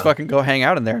Hell yeah. I just fucking go hang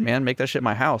out in there, man. Make that shit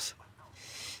my house.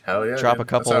 Hell yeah. Drop dude. a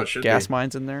couple That's how it should gas be.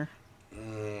 mines in there.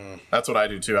 That's what I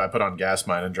do too. I put on gas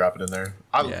mine and drop it in there.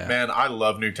 Yeah. Man, I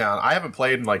love Nuketown. I haven't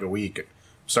played in like a week. I'm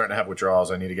starting to have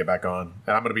withdrawals. I need to get back on.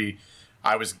 And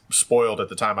I was spoiled at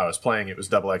the time I was playing. It was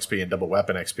double XP and double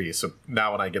weapon XP. So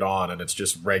now when I get on and it's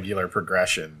just regular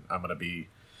progression, I'm going to be,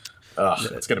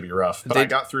 it's going to be rough. But I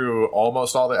got through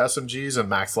almost all the SMGs and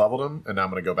max leveled them. And now I'm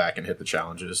going to go back and hit the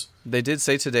challenges. They did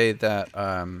say today that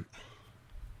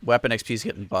weapon XP is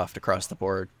getting buffed across the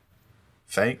board.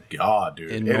 Thank God, dude.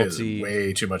 In It is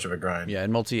way too much of a grind. Yeah,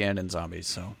 in multi and in zombies,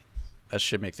 so that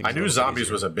should make things. I a knew little bit zombies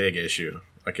easier. was a big issue.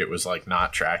 Like it was like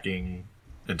not tracking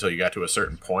until you got to a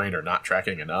certain point, or not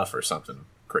tracking enough, or something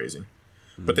crazy.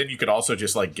 But then you could also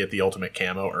just like get the ultimate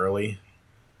camo early.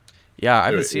 Yeah,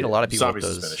 I've been seeing a lot of people Zombies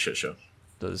with has been a shit show.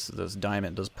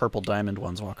 those purple diamond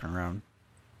ones walking around.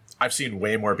 I've seen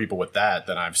way more people with that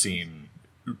than I've seen.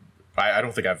 I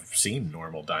don't think I've seen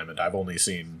normal diamond. I've only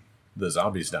seen the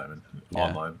zombies diamond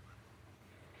online.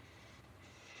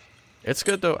 It's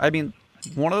good though. I mean,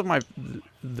 one of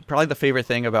probably the favorite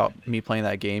thing about me playing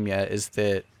that game yet is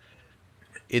that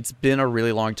it's been a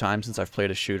really long time since I've played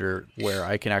a shooter where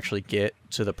I can actually get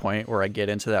to the point where I get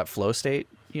into that flow state,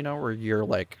 where you're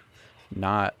like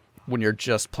not when you're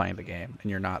just playing the game and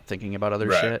you're not thinking about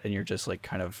other shit and you're just like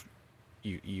kind of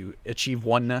you achieve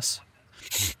oneness.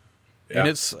 Yeah. And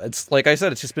it's like I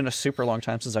said, it's just been a super long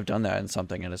time since I've done that in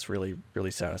something, and it's really,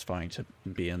 really satisfying to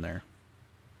be in there.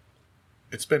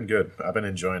 It's been good. I've been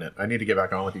enjoying it. I need to get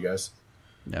back on with you guys.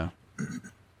 Yeah.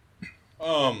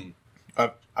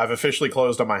 I've officially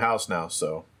closed on my house now,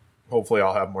 so hopefully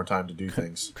I'll have more time to do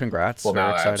things. Congrats. Well, Very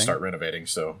now I have exciting. to start renovating,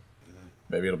 so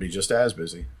maybe it'll be just as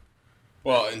busy.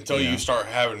 Well, until you start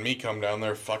having me come down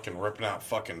there fucking ripping out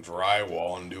fucking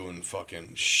drywall and doing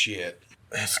fucking shit.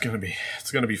 It's gonna be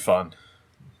fun.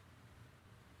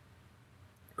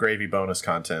 Gravy bonus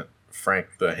content.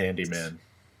 Frank the handyman.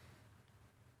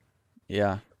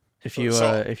 Yeah. If you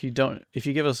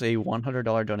give us a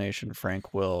 $100 donation,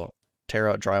 Frank will tear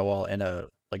out drywall in a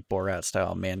like Borat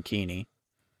style mankini.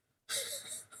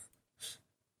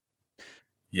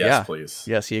 Yes, please.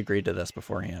 Yes, he agreed to this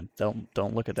beforehand.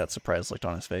 Don't look at that surprised look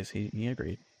on his face. He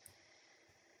agreed.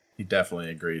 He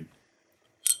definitely agreed.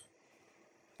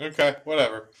 Okay,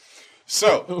 whatever.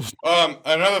 So,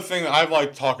 another thing that I'd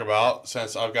like to talk about,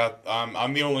 since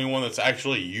I'm the only one that's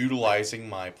actually utilizing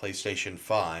my PlayStation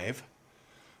 5.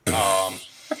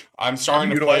 I'm starting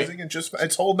to utilizing play.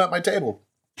 it's holding at my table.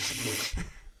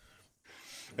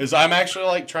 Is I'm actually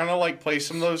like trying to like play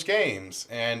some of those games,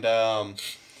 and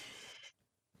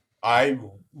I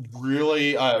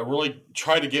really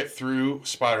try to get through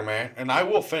Spider-Man, and I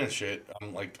will finish it.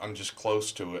 I'm just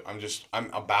close to it.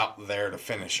 I'm about there to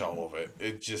finish all of it.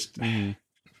 It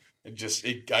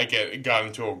got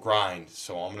into a grind,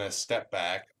 so I'm gonna step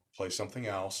back, play something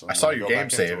else. I saw your game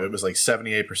save. It was like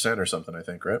 78% or something, I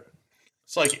think, right?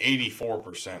 It's like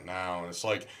 84% now, and it's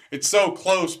like it's so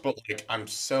close, but like I'm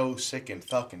so sick and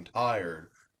fucking tired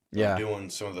of doing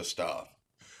some of the stuff.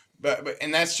 But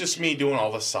and that's just me doing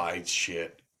all the side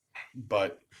shit.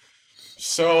 But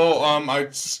so I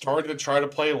started to try to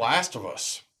play Last of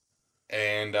Us,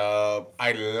 and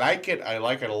I like it. I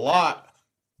like it a lot.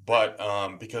 But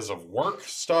because of work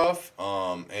stuff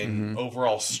and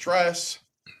overall stress,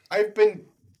 I've been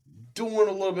doing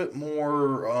a little bit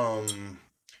more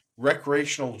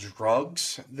recreational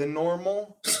drugs than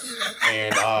normal,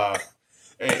 and I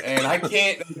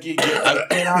can't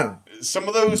some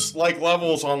of those like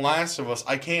levels on Last of Us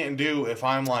I can't do if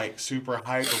I'm like super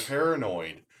hyper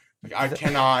paranoid. Like I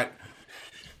cannot,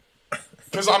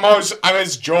 because I'm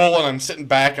as Joel and I'm sitting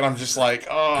back and I'm just like,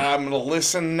 oh, I'm gonna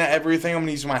listen to everything. I'm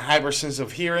gonna use my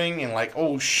hypersensitive hearing and like,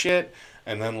 oh shit,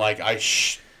 and then like I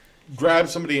grab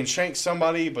somebody and shank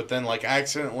somebody, but then like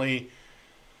accidentally.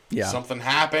 Yeah. Something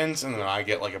happens, and then I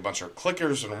get like a bunch of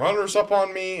clickers and runners up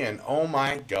on me, and oh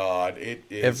my god, it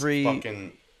is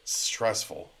fucking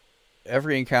stressful.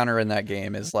 Every encounter in that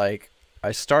game is like,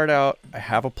 I start out, I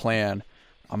have a plan,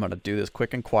 I'm going to do this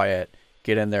quick and quiet,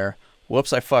 get in there,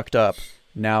 whoops, I fucked up,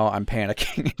 now I'm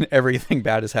panicking and everything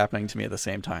bad is happening to me at the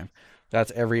same time.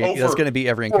 That's going to be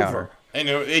every encounter. Over. And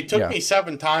it took me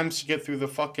 7 times to get through the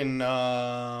fucking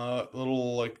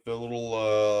little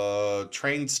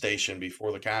train station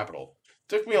before the Capitol. It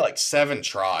took me like 7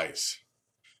 tries.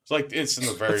 It's like it's in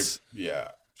the very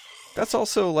That's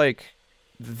also like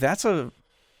that's a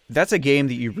game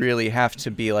that you really have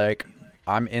to be like,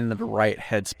 I'm in the right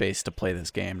headspace to play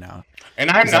this game now. And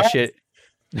I'm not.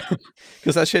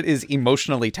 Because that shit is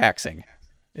emotionally taxing.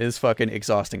 It is fucking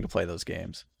exhausting to play those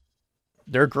games.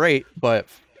 They're great, but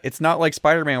it's not like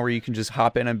Spider-Man where you can just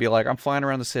hop in and be like, I'm flying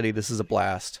around the city. This is a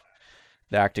blast.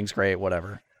 The acting's great,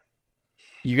 whatever.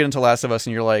 You get into Last of Us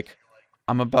and you're like,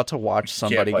 I'm about to watch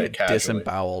somebody get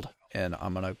disemboweled and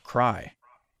I'm going to cry.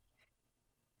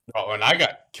 Oh, and I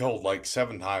got killed like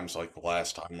 7 times like the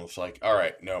last time. It was like, all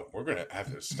right, no, we're going to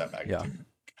have to step back. Yeah.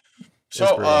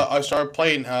 So I started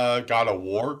playing God of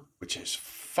War, which is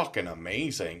fucking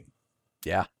amazing.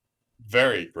 Yeah.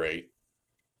 Very great.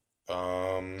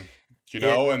 And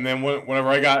then whenever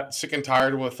I got sick and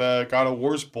tired with God of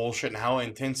War's bullshit and how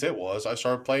intense it was, I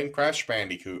started playing Crash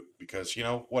Bandicoot because,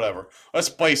 whatever. Let's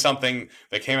play something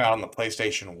that came out on the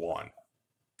PlayStation 1.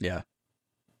 Yeah.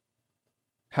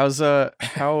 How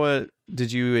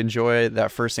did you enjoy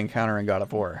that first encounter in God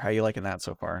of War? How are you liking that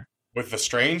so far? With the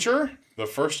stranger, the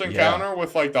first encounter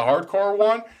with like the hardcore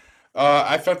one,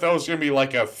 I thought that was going to be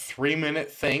like a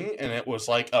 3-minute thing, and it was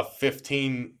like a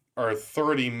 15 or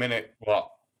 30-minute.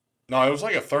 Well, no, it was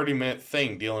like a 30-minute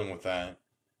thing dealing with that.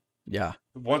 Yeah.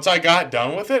 Once I got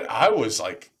done with it, I was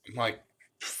like,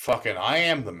 fucking, I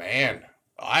am the man.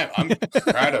 I'm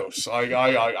Kratos.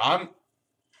 I'm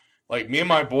like me and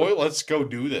my boy. Let's go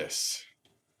do this.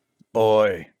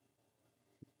 Boy,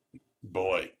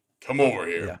 come over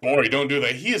here. Yeah. Boy, don't do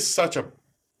that. He's such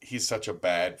a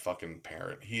bad fucking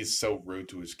parent. He's so rude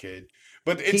to his kid.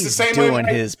 But it's the same way. He's doing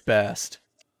his best.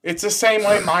 It's the same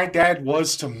way my dad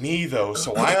was to me, though,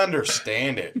 so I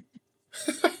understand it.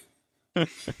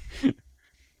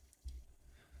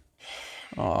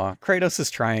 Aw, Kratos is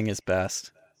trying his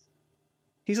best.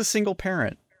 He's a single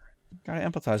parent. Gotta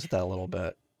empathize with that a little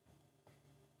bit.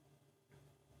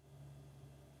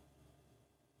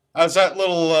 How's that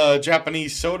little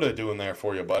Japanese soda doing there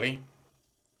for you, buddy?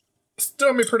 It's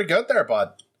doing me pretty good there,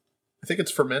 bud. I think it's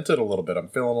fermented a little bit. I'm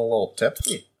feeling a little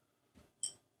tipsy.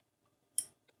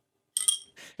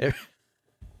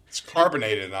 It's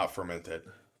carbonated, not fermented.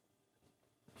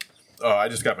 Oh, I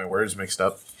just got my words mixed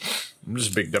up. I'm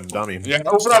just a big dumb dummy. Yeah,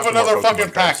 open up another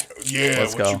fucking pack. Yeah,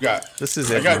 Let's what go. You got? This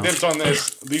is I it. got dibs on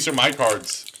this. These are my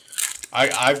cards.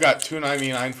 I've got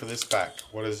 $2.99 for this pack.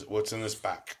 What's in this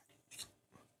pack?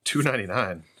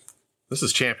 $2.99. This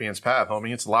is Champion's Path,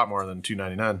 homie. It's a lot more than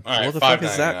 $2.99. All right, What the fuck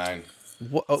is that?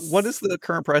 What is the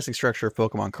current pricing structure of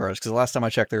Pokemon cards? Because the last time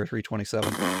I checked, they were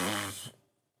 $327.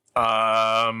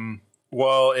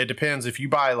 Well, it depends. If you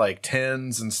buy like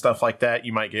 10s and stuff like that,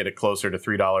 you might get it closer to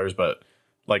 $3. But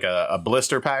like a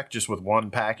blister pack, just with one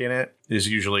pack in it, is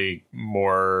usually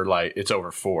more like it's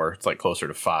over $4. It's like closer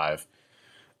to $5.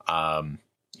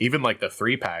 Even like the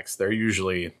 3-packs, they're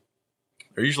usually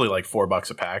like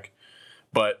 $4 a pack.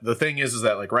 But the thing is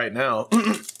that like right now,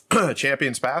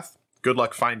 Champion's Path, good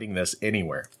luck finding this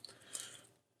anywhere.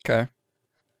 Okay.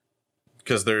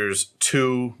 Because there's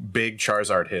 2 big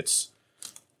Charizard hits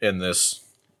in this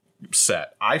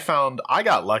set. I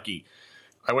got lucky.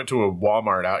 I went to a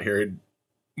Walmart out here in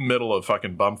middle of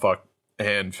fucking bumfuck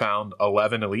and found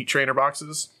 11 Elite Trainer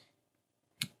boxes.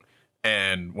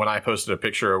 And when I posted a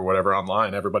picture or whatever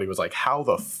online, everybody was like, how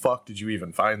the fuck did you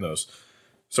even find those?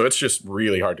 So it's just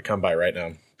really hard to come by right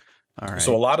now. All right.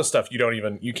 So a lot of stuff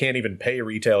you can't even pay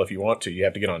retail if you want to. You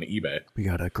have to get on eBay. We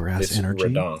got a Grass It's Energy.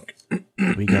 redonk.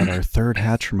 We got our third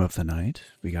Hatchram of the night.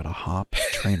 We got a Hop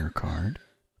trainer card.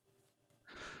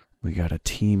 We got a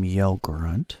Team Yell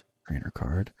Grunt trainer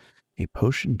card. A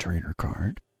Potion trainer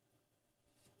card.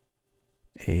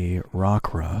 A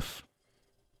Rockruff.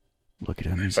 Look at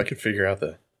him. If I could figure out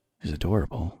He's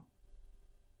adorable.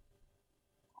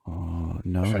 Oh,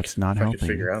 no, if it's not if I helping. could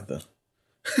figure out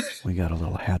We got a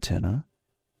little Hatenna.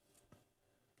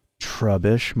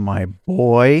 Trubbish, my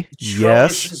boy.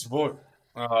 Yes. Trubbish's boy.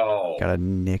 Oh. Got a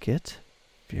Nickit.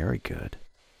 Very good.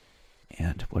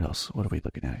 And what else? What are we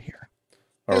looking at here?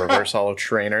 a reverse hollow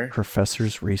trainer.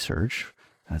 Professor's Research.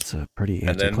 That's a pretty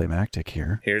And then- anticlimactic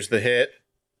here. Here's the hit.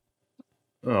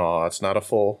 Oh, it's not a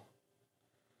full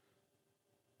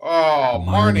Oh,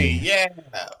 Marnie. Marnie, yeah.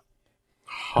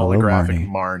 Hello, holographic Marnie.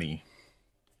 Marnie.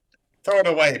 Throw it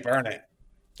away, burn it.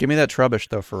 Give me that Trubbish,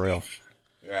 though, for real.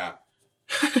 Yeah.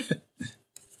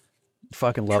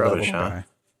 Fucking love that Trubbish, little huh? guy.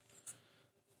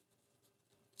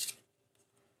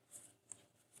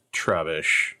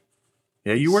 Trubbish.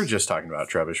 Yeah, you were just talking about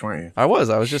Trubbish, weren't you? I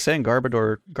was just saying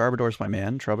Garbodor's my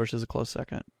man. Trubbish is a close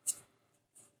second.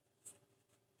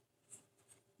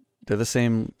 They're the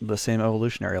same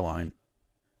evolutionary line.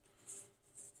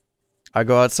 I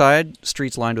go outside,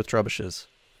 streets lined with Trubbishes.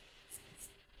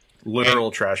 Literal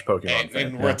trash Pokemon.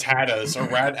 And Rattatas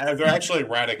are they're actually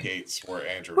Raticates where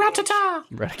Andrew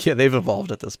Ratata! Yeah, they've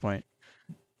evolved at this point.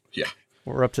 Yeah.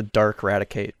 We're up to dark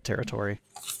Raticate territory.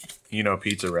 You know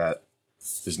Pizza Rat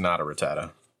is not a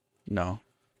Rattata. No.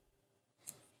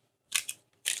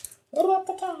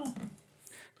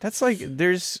 That's like,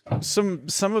 there's some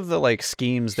of the like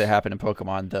schemes that happen in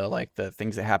Pokemon, the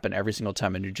things that happen every single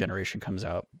time a new generation comes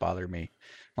out bother me.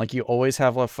 Like, you always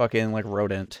have a fucking like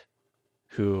rodent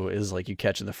who is like you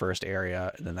catch in the first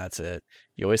area and then that's it.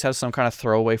 You always have some kind of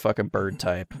throwaway fucking bird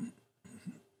type.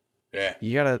 Yeah.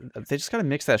 They just gotta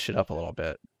mix that shit up a little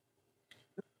bit.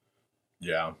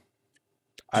 Yeah.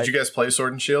 Did you guys play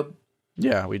Sword and Shield?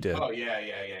 Yeah, we did. Oh yeah,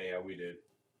 we did.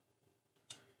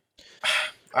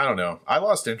 I don't know. I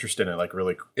lost interest in it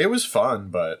really. It was fun,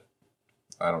 but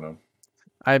I don't know.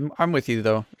 I'm with you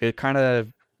though. It kind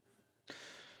of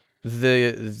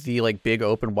the like big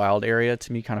open wild area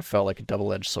to me kind of felt like a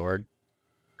double-edged sword.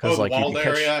 Oh, the like wild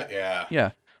area, yeah.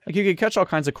 Yeah, like you could catch all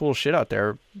kinds of cool shit out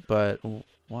there, but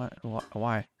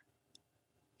why?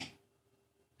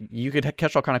 You could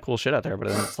catch all kind of cool shit out there, but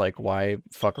then it's like, why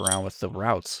fuck around with the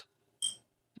routes?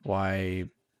 Why?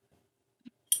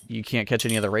 You can't catch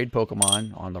any other raid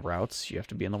Pokemon on the routes. You have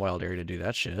to be in the wild area to do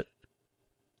that shit.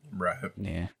 Right.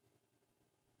 Yeah.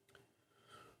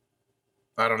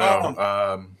 I don't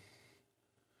know.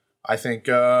 I think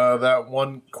that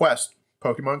one quest,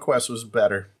 Pokemon Quest, was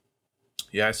better.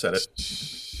 Yeah, I said it.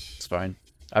 It's fine.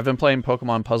 I've been playing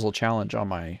Pokemon Puzzle Challenge on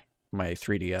my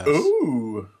 3DS.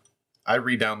 Ooh. I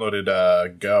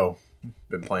re-downloaded Go.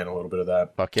 Been playing a little bit of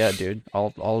that. Fuck yeah, dude.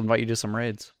 I'll invite you to some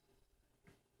raids.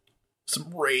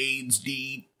 Some raids,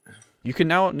 dude. You can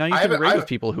now you can raid with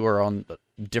people who are on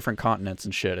different continents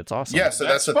and shit. It's awesome. Yeah, so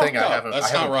that's the thing. I haven't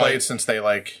right. played since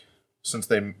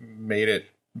they made it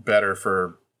better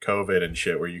for COVID and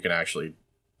shit, where you can actually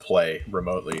play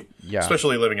remotely. Yeah.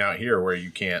 Especially living out here where you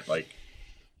can't, like,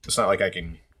 it's not like I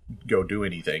can go do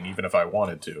anything even if I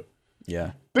wanted to.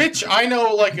 Yeah. Bitch, I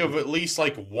know like of at least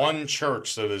like one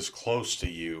church that is close to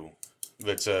you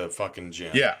that's a fucking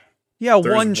gym. Yeah. Yeah,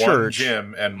 There's one church.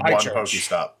 Gym and My one church.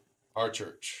 Pokestop. Our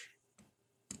church.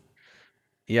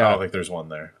 Yeah. I don't think there's one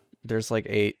there. There's like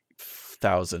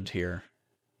 8,000 here.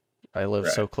 I live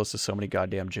so close to so many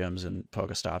goddamn gyms and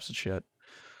Pokestops and shit.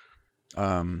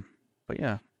 But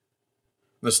yeah.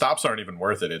 The stops aren't even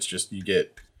worth it. It's just you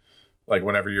get, like,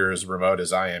 whenever you're as remote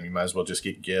as I am, you might as well just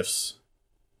get gifts.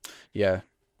 Yeah.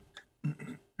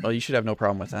 Well, you should have no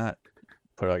problem with that.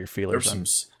 Put out your feelers on.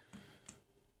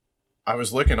 I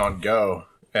was looking on Go,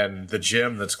 and the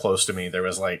gym that's close to me, there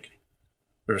was 2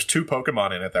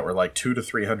 Pokemon in it that were like 200 to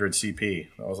 300 CP.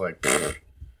 I was like,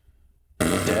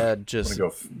 Dad, just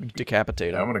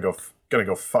decapitate them. I'm gonna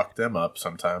go fuck them up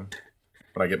sometime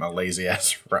when I get my lazy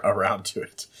ass around to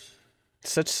it.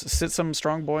 Sit some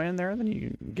strong boy in there, then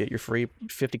you get your free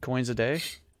 50 coins a day.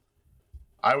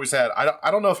 I always had. I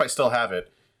don't know if I still have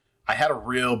it. I had a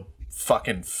real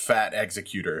fucking fat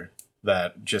executor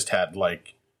that just had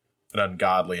like an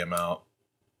ungodly amount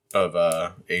of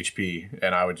HP,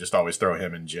 and I would just always throw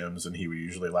him in gyms, and he would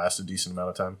usually last a decent amount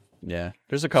of time. Yeah,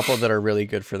 there's a couple that are really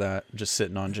good for that, just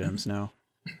sitting on gyms now.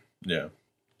 Yeah.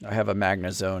 I have a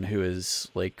Magnezone who is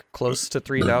like close to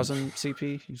 3,000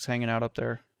 CP. He's hanging out up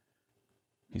there.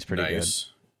 He's pretty good.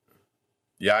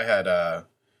 Yeah, I had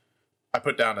I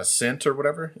put down a scent or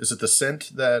whatever. Is it the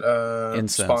scent that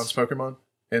spawns Pokemon?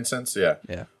 Incense, yeah.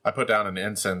 Yeah. I put down an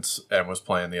incense and was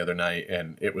playing the other night,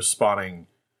 and it was spawning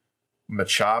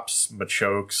Machops,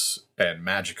 Machokes, and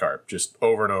Magikarp just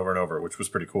over and over and over, which was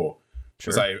pretty cool.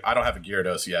 Because I don't have a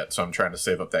Gyarados yet, so I'm trying to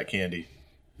save up that candy.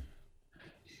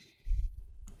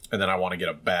 And then I want to get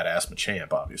a badass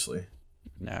Machamp, obviously.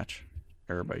 Natch.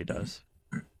 Everybody does.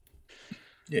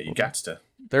 Yeah, you got to.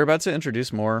 They're about to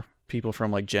introduce more people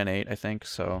from like Gen 8, I think,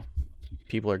 so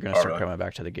people are going to start coming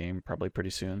back to the game probably pretty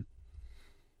soon.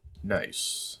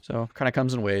 Nice. So kind of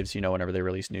comes in waves, whenever they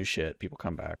release new shit, people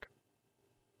come back.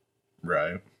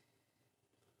 Right.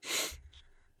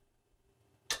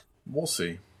 We'll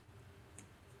see.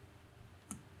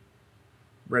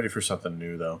 Ready for something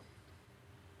new, though.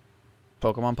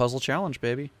 Pokemon Puzzle Challenge,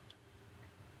 baby.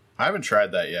 I haven't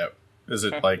tried that yet. Is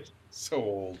it like... So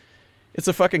old. It's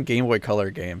a fucking Game Boy Color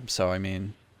game, so I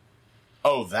mean...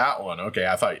 Oh, that one. Okay,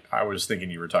 I was thinking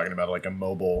you were talking about like a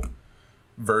mobile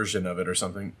version of it or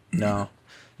something. No,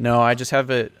 No, I just have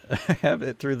it. I have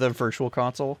it through the Virtual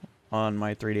Console on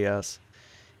my 3DS,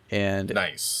 and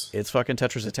Nice. it's fucking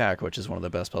Tetris Attack, which is one of the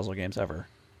best puzzle games ever.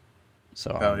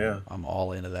 So Hell yeah. I'm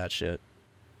all into that shit.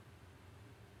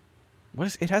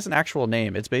 It has an actual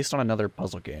name. It's based on another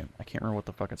puzzle game. I can't remember what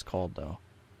the fuck it's called though.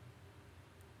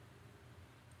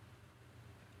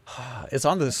 It's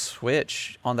on the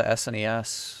Switch on the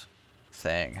SNES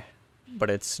thing, but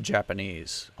it's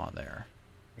Japanese on there.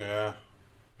 Yeah.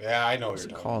 Yeah, I know what What's you're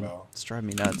it talking called? about. It's driving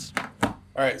me nuts. All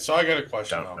right, so I got a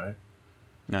question. Don't Though. know.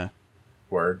 No.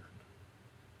 Word.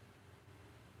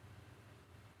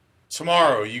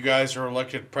 Tomorrow, you guys are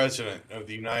elected president of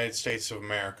the United States of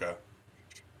America.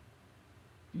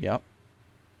 Yep.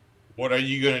 What are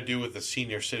you going to do with the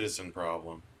senior citizen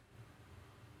problem?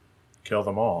 Kill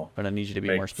them all. But I need you to be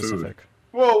Make more food. specific.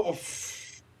 Well,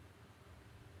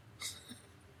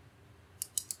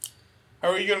 how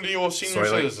are you going to deal with senior Soylent.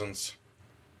 citizens?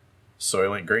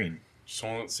 Soylent Green.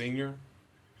 Solent Senior?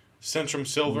 Centrum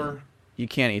Silver? You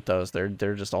can't eat those. They're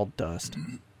just all dust.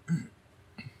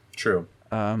 True.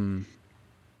 I'm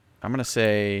gonna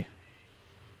say,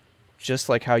 just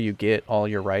like how you get all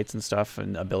your rights and stuff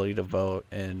and ability to vote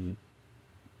and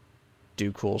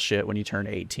do cool shit when you turn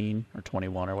 18 or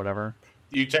 21 or whatever.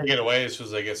 You take it away as soon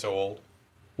as they get so old.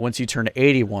 Once you turn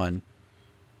 81,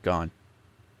 gone.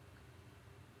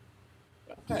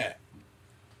 Eh.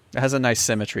 It has a nice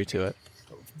symmetry to it.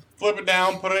 Flip it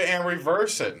down, put it and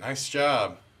reverse it. Nice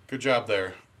job. Good job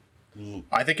there.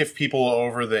 I think if people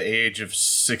over the age of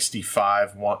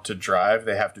 65 want to drive,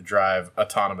 they have to drive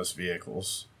autonomous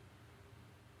vehicles.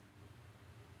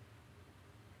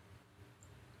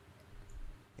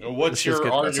 What's This your shit's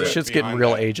argument? This shit's getting behind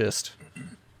real that? ageist.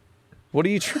 What are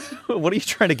you What are you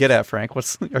trying to get at, Frank?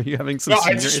 Are you having some No,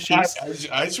 senior issues?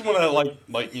 I just want to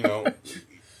like you know,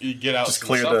 you get out. Just some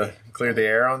clear the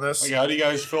air on this. Like, how do you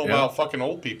guys feel Yeah. about fucking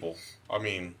old people? I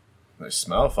mean, They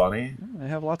smell funny. They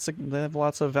have lots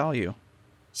of value.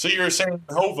 so you're saying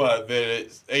Hova that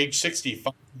at age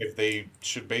 65, they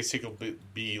should basically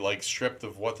be like stripped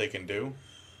of what they can do?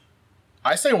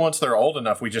 I say once they're old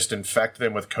enough, we just infect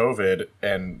them with COVID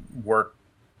and work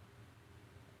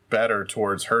better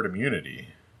towards herd immunity.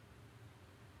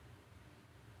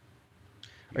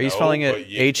 Are you No, spelling but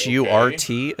it okay. HURT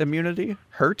immunity?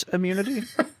 Hurt immunity?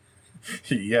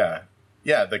 Yeah.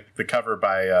 Yeah, the cover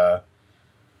by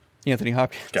Anthony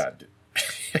Hopkins. God.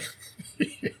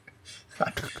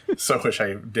 So wish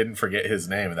I didn't forget his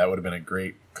name. That would have been a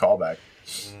great callback.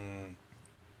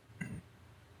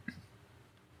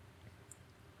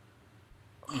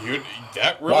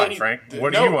 That really, Why, Frank?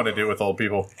 What do you want to do with old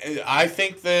people? I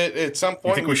think that at some point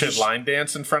You think we should just- line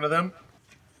dance in front of them?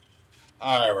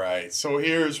 All right, so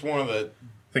here's one of the.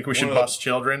 Think we should One of the- bus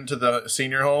children to the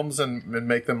senior homes and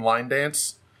make them line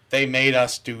dance? They made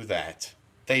us do that.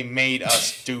 They made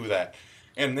us do that.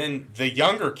 And then the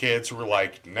younger kids were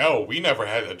like, "No, we never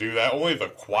had to do that. Only the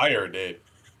choir did."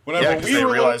 Whenever Yeah, because we they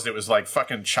were realized it was like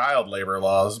fucking child labor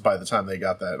laws by the time they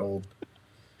got that old.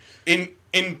 in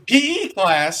PE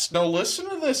class, no, listen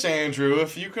to this, Andrew.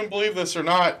 If you can believe this or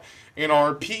not, in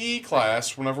our PE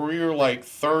class, whenever we were like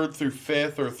 3rd through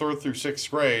 5th or 3rd through 6th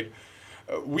grade,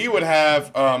 we would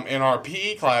have in our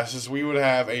PE classes we would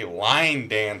have a line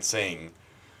dancing,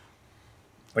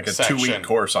 Like a section. 2-week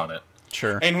course on it.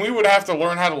 Sure. and we would have to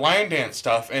learn how to line dance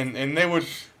stuff, and they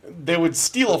would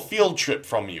steal a field trip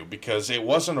from you because it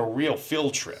wasn't a real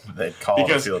field trip. They'd call it a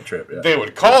Because field trip. Yeah. They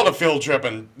would call it a field trip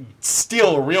and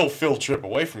steal a real field trip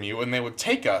away from you, and they would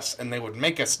take us and they would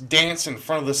make us dance in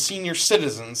front of the senior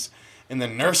citizens in the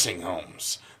nursing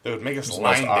homes. They would make us It's the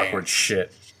most line awkward dance.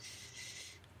 shit.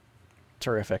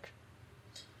 Terrific.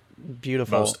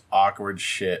 Beautiful. Most awkward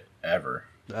shit ever.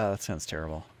 That sounds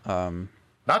terrible.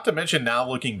 Not to mention, now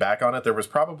looking back on it, there was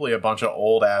probably a bunch of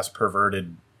old ass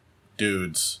perverted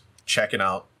dudes checking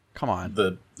out Come on.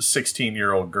 the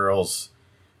 16-year-old girls.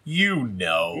 You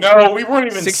know. No, we weren't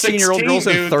even 16-year-old girls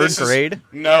in dude. third This is- grade?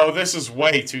 No, this is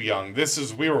way too young.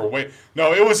 We were way.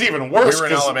 No, it was even worse. We were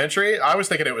in 'cause elementary? I was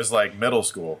thinking it was like middle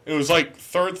school. It was like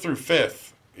 3rd through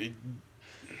 5th.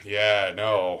 Yeah,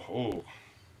 no. Ooh.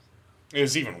 It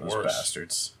was even Those worse.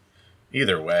 bastards.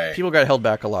 Either way. People got held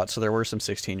back a lot, so there were some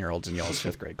 16-year-olds in y'all's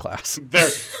 5th grade class.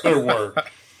 There were.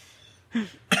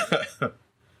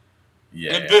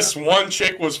 Yeah. And this one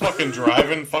chick was fucking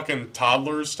driving fucking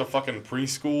toddlers to fucking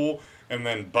preschool and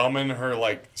then bumming her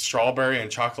like strawberry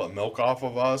and chocolate milk off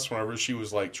of us whenever she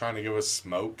was like trying to give us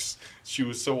smokes. She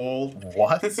was so old.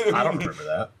 What? I don't remember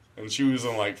that. And she was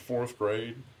in like 4th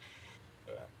grade.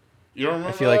 You don't remember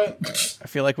I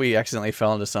feel like we accidentally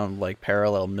fell into some like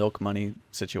parallel milk money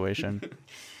situation.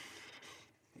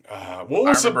 What I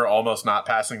was remember almost not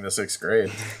passing the 6th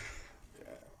grade.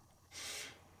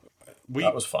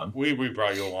 That was fun. We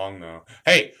brought you along though.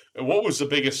 Hey, what was the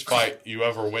biggest fight you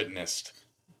ever witnessed?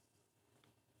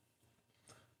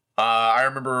 I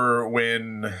remember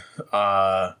when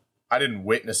I didn't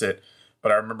witness it,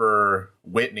 but I remember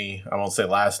Whitney, I won't say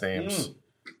last names,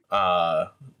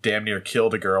 damn near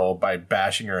killed a girl by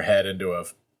bashing her head into a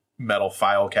metal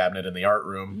file cabinet in the art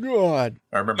room. God.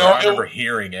 I remember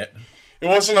hearing it. It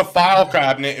wasn't a file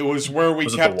cabinet. It was where we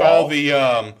kept all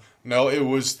the no, it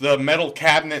was the metal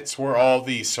cabinets where all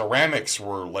the ceramics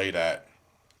were laid at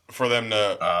for them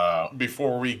to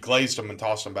before we glazed them and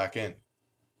tossed them back in.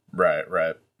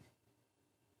 Right.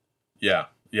 Yeah.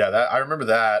 That I remember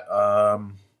that. I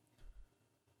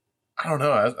don't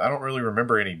know. I don't really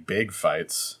remember any big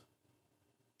fights.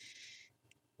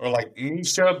 Or like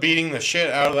Misha beating the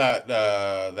shit out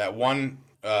of that one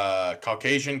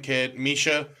Caucasian kid.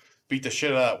 Misha beat the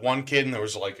shit out of that one kid, and it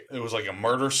was like a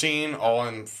murder scene all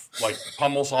in like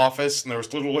Pummel's office, and there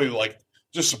was literally like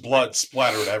just blood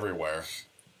splattered everywhere.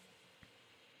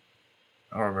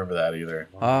 I don't remember that either.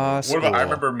 What about? I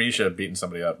remember Misha beating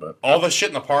somebody up, but all the shit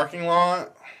in the parking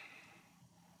lot.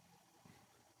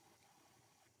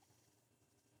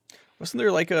 Wasn't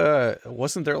there like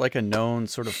a known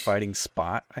sort of fighting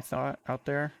spot, I thought, out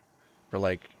there? Where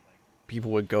like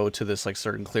people would go to this like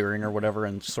certain clearing or whatever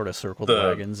and sort of circle the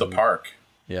wagons. The park.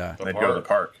 Yeah. They'd go to the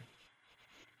park.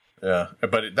 Yeah.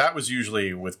 But that was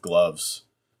usually with gloves.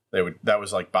 That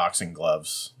was like boxing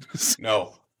gloves.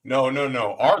 No.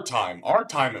 Our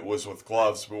time it was with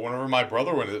gloves. But whenever my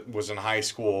brother was in high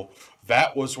school,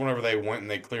 that was whenever they went and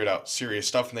they cleared out serious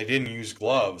stuff and they didn't use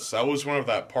gloves. That was whenever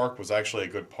that park was actually a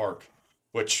good park,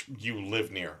 which you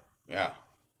live near. Yeah.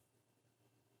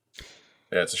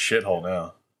 Yeah, it's a shithole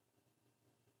now.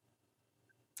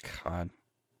 God.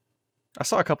 I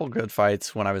saw a couple good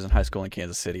fights when I was in high school in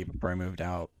Kansas City before I moved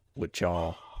out with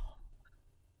y'all.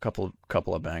 Couple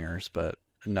of bangers, but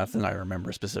nothing I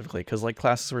remember specifically because like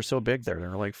classes were so big there. There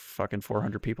were like fucking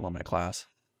 400 people in my class.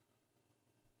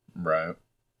 Right.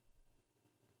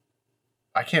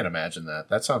 I can't imagine that.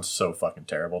 That sounds so fucking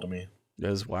terrible to me. It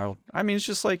was wild. I mean, it's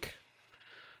just like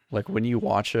when you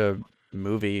watch a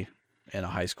movie in a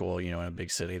high school, in a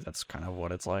big city, that's kind of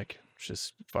what it's like. It's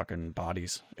just fucking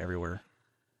bodies everywhere.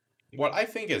 What I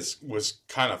think was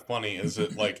kind of funny is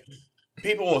that like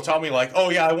people will tell me like, oh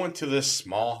yeah, I went to this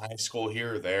small high school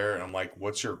here or there, and I'm like,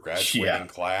 what's your graduating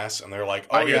class? And they're like,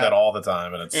 oh, I hear that all the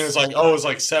time, and it's like, oh, it's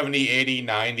like 70, 80,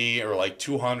 90, or like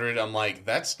 200. I'm like,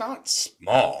 that's not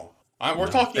small. We're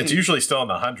talking. It's usually still in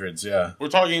the hundreds. Yeah, we're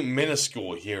talking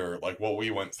minuscule here, like what we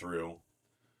went through.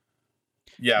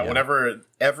 Yeah.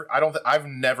 I've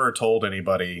never told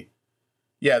anybody.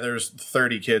 Yeah, there's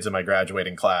 30 kids in my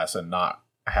graduating class, and not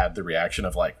had the reaction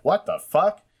of like, what the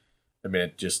fuck? I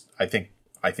mean, I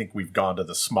think we've gone to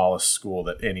the smallest school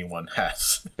that anyone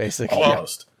has. Basically.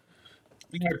 Almost.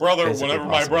 My brother, whenever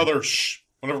my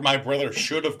brother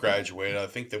should have graduated, I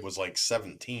think that was like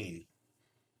 17.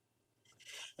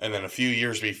 And then a few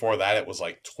years before that, it was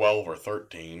like 12 or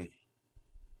 13.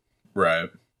 Right.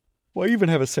 Why even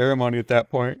have a ceremony at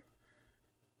that point?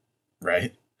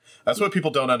 Right. That's what people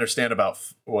don't understand about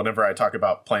whenever I talk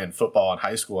about playing football in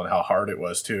high school and how hard it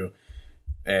was too.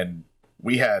 And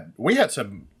we had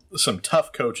some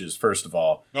tough coaches, first of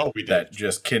all, that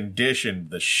just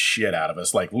conditioned the shit out of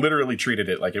us. Like literally treated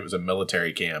it like it was a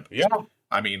military camp. Yeah.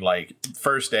 I mean, like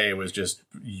first day was just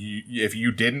if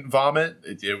you didn't vomit,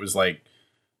 it was like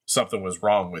something was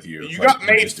wrong with you. You got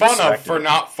made fun of for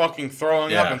not fucking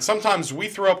throwing up, and sometimes we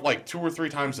threw up like 2 or 3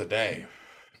 times a day.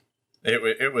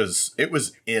 It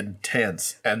was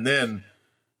intense, and then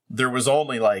there was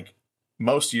only like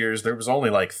most years there was only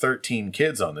like 13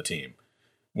 kids on the team.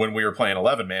 When we were playing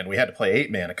 11-man, we had to play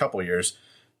 8-man a couple of years,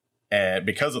 and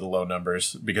because of the low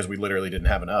numbers, because we literally didn't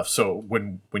have enough. So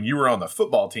when you were on the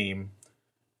football team,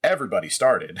 everybody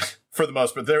started for the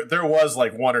most. But there was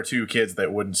like 1 or 2 kids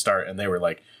that wouldn't start, and they were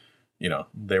like,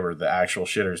 they were the actual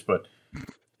shitters. But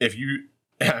if you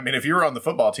were on the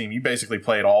football team, you basically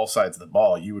played all sides of the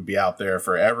ball. You would be out there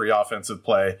for every offensive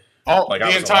play.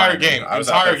 The entire game. I was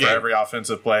out there for every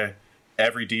offensive play,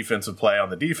 every defensive play on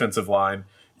the defensive line.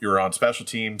 You were on special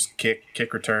teams,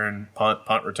 kick return,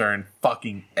 punt return,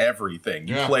 fucking everything.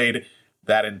 You played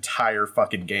that entire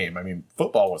fucking game. I mean,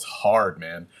 football was hard,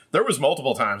 man. There was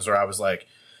multiple times where I was like,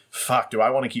 fuck, do I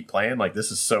want to keep playing? Like,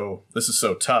 this is so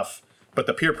tough. But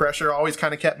the peer pressure always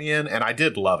kind of kept me in, and I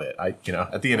did love it. At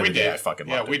the end of the day, I fucking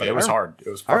loved it. But it was hard. It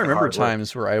was. I remember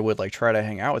times where I would like try to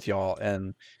hang out with y'all,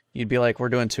 and you'd be like, "We're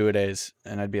doing 2-a-days,"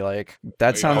 and I'd be like,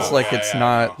 "That sounds Oh, like yeah, it's yeah,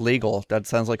 not no. legal. That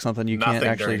sounds like something you Nothing can't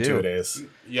actually during do." 2-a-days.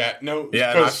 Yeah, no.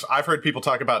 Yeah, and because I've heard people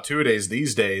talk about 2-a-days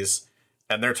these days,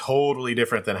 and they're totally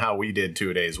different than how we did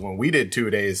 2-a-days. When we did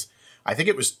 2-a-days, I think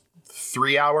it was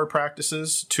 3-hour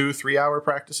practices, 3-hour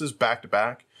practices back to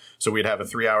back. So we'd have a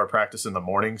 3-hour practice in the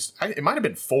mornings. It might have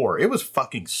been 4. It was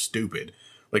fucking stupid.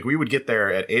 Like, we would get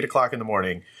there at 8 o'clock in the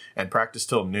morning and practice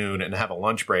till noon and have a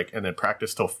lunch break and then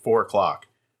practice till 4 o'clock.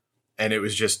 And it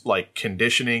was just like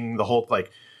conditioning the whole,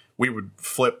 like, we would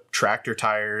flip tractor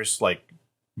tires, like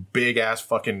big ass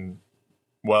fucking,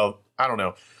 well, I don't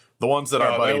know. The ones that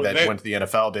our buddy that went to the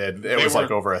NFL did, it was like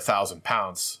over 1,000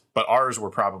 pounds. But ours were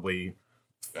probably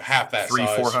half that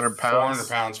 400 pounds. 400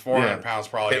 pounds, 400 pounds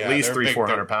probably. At least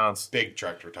 400 pounds. Big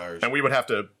tractor tires. And we would have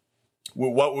to,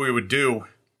 what we would do,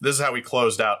 this is how we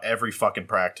closed out every fucking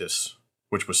practice,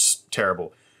 which was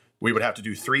terrible. We would have to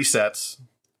do 3 sets.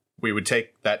 We would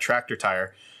take that tractor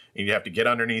tire, and you'd have to get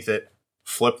underneath it,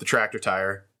 flip the tractor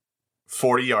tire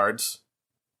 40 yards.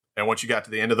 And once you got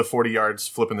to the end of the 40 yards,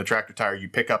 flipping the tractor tire, you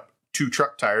pick up 2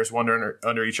 truck tires, one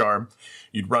under each arm.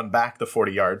 You'd run back the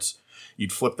 40 yards.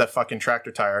 You'd flip that fucking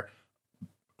tractor tire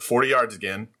 40 yards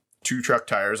again, 2 truck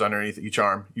tires underneath each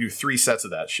arm. You do 3 sets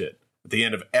of that shit at the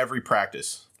end of every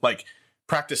practice. Like,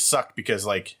 practice sucked because,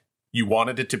 like, you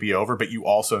wanted it to be over, but you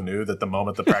also knew that the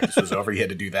moment the practice was over, you had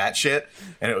to do that shit.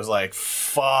 And it was like,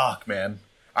 fuck, man.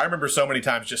 I remember so many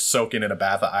times just soaking in a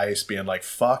bath of ice, being like,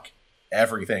 fuck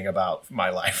everything about my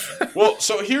life. Well,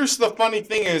 so here's the funny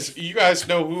thing is, you guys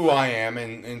know who I am,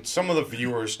 and some of the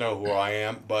viewers know who I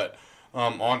am, but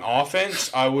on offense,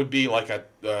 I would be like a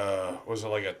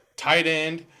tight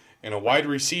end and a wide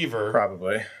receiver.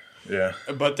 Probably, yeah.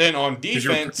 But then on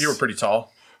defense... You were pretty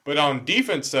tall. But on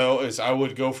defense, though, is I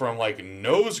would go from like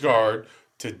nose guard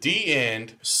to D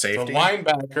end Safety? to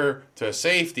linebacker to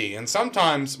safety. And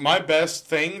sometimes my best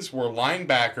things were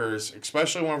linebackers,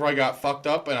 especially whenever I got fucked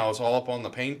up and I was all up on the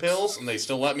pain pills and they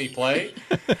still let me play.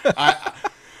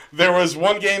 There was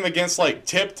one game against like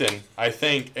Tipton, I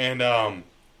think, and I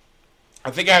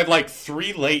think I had like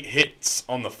 3 late hits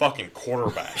on the fucking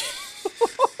quarterback.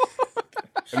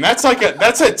 And that's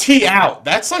a tee out.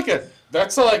 That's like a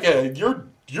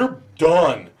you're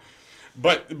done.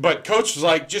 But coach was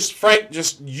like, Frank,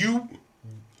 you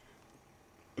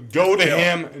go to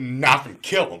him and knock him,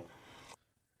 kill him.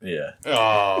 Yeah.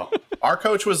 Our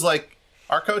coach was like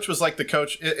the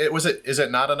coach. Is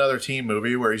it Not Another Teen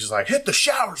movie where he's just like, hit the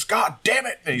showers, god damn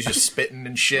it, and he's just spitting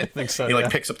and shit. I think so, he yeah.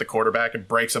 picks up the quarterback and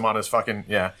breaks him on his fucking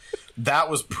That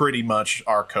was pretty much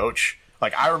our coach.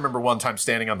 Like, I remember one time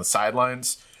standing on the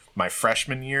sidelines my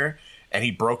freshman year, and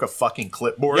he broke a fucking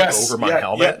clipboard over my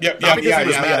helmet. Not because he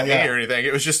was mad at me or anything.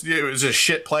 It was a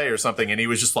shit play or something, and he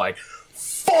was just like,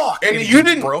 fuck! And he you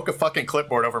didn't broke a fucking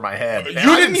clipboard over my head. And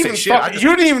I I didn't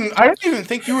even I didn't even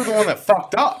think you were the one that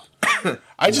fucked up.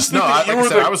 I just think that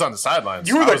I was on the sidelines.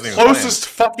 You were the closest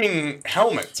fucking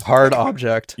helmet. Hard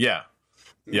object. Yeah.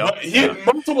 Yep. He hit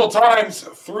multiple times,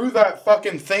 threw that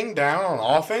fucking thing down on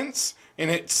offense,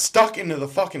 and it stuck into the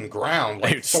fucking ground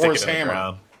like Thor's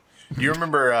hammer. You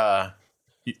remember?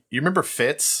 You remember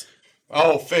Fitz?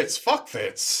 Oh, Fitz! Fuck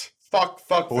Fitz! Fuck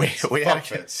Fitz!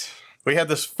 Fitz! We had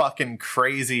this fucking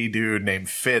crazy dude named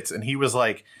Fitz, and he was in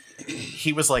like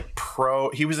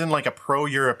a pro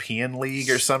European league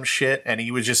or some shit, and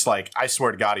he was just like, I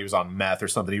swear to God, he was on meth or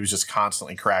something. He was just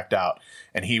constantly cracked out,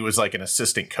 and he was like an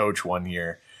assistant coach one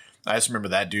year. I just remember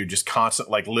that dude just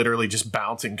literally just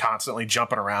bouncing, constantly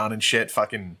jumping around and shit.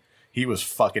 He was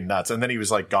fucking nuts. And then he was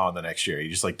like gone the next year. He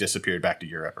just like disappeared back to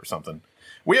Europe or something.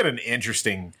 We had an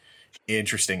interesting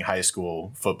high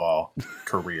school football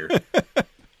career.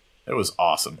 It was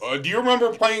awesome. Do you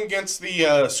remember playing against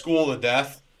the School of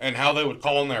Death and how they would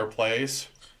call in their plays?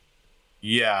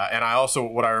 Yeah, and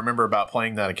what I remember about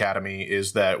playing that academy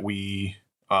is that we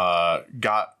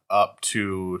got up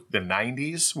to the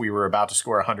 90s. We were about to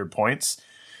score 100 points,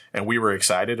 and we were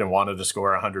excited and wanted to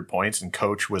score 100 points. And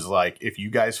coach was like, "If you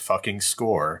guys fucking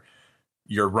score,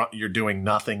 you're doing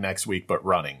nothing next week but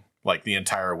running, like the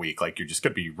entire week. Like, you're just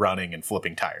gonna be running and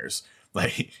flipping tires."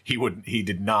 Like, he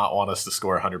did not want us to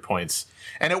score 100 points.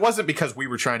 And it wasn't because we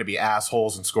were trying to be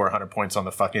assholes and score 100 points on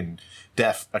the fucking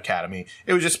Deaf Academy.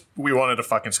 It was just, we wanted to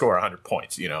fucking score 100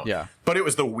 points, you know? Yeah. But it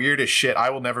was the weirdest shit. I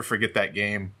will never forget that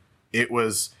game. It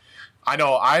was, I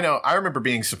know. I remember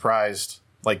being surprised,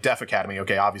 like, Deaf Academy.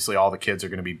 Okay, obviously all the kids are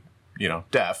going to be,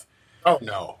 deaf. Oh,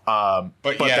 no.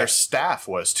 But their staff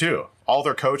was too. All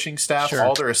their coaching staff, Sure.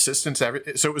 all their assistants,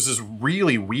 everything. So it was this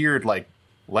really weird, like,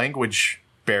 language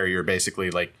barrier, basically,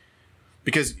 like,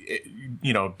 because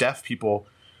deaf people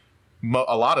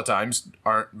a lot of times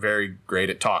aren't very great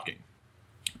at talking,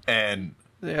 And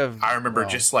They have, I remember well,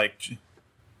 just like,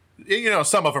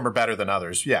 some of them are better than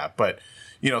others. Yeah. But,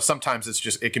 sometimes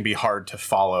it can be hard to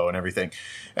follow and everything.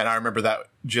 And I remember that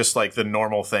just like the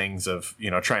normal things of,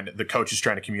 the coaches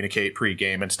trying to communicate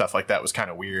pregame and stuff like that was kind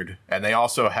of weird. And they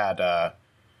also had,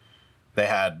 they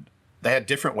had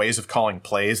different ways of calling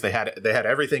plays. They had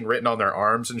everything written on their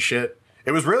arms and shit.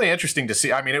 It was really interesting to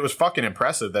see. I mean, it was fucking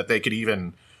impressive that they could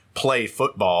even play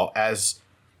football as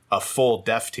a full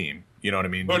deaf team. You know what I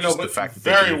mean? But Just no, the but fact that they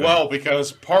very could even- well,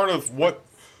 because part of what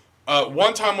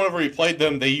one time whenever we played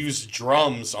them, they used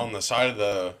drums on the side of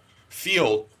the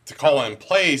field to call in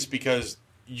plays because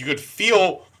you could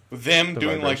feel them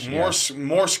doing like vibration,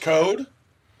 Morse code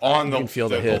on You can feel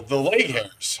the hit. the leg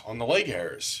hairs on the leg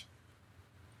hairs.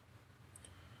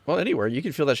 Well, anywhere you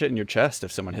can feel that shit in your chest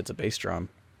if someone hits a bass drum.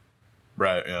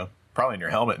 Right, yeah. Probably in your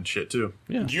helmet and shit, too.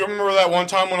 Yeah. Do you remember that one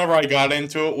time whenever I got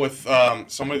into it with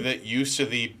somebody that used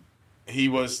to he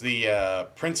was the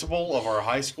principal of our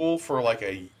high school for like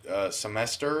a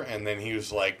semester, and then he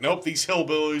was like, nope, these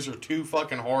hillbillies are too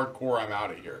fucking hardcore, I'm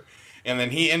out of here. And then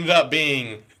he ended up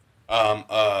being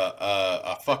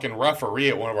a fucking referee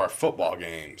at one of our football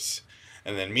games.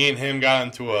 And then me and him got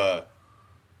into a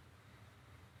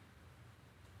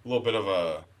little bit of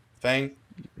a thing.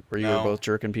 Where you No. were both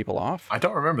jerking people off. I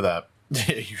don't remember that.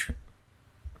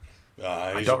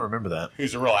 I He's don't remember that.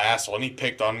 He's a real asshole, and he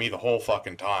picked on me the whole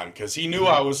fucking time because he knew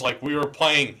I was like, we were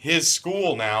playing his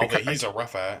school now that he's a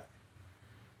ref at.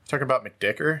 Talking about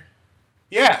McDicker?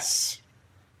 Yes.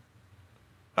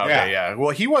 Okay, Yeah. yeah.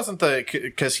 Well, he wasn't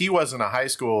because he wasn't a high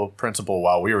school principal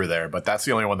while we were there, but that's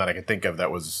the only one that I could think of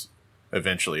that was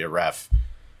eventually a ref.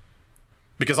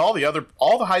 Because all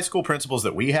the high school principals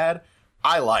that we had,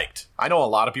 I liked. I know a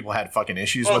lot of people had fucking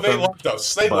issues Oh, with they them. loved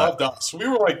us. They loved us. We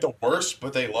were like the worst,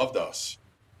 but they loved us.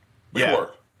 We Yeah.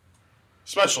 were.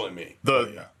 Especially me.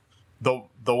 The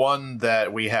one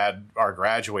that we had our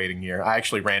graduating year, I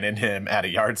actually ran into him at a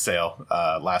yard sale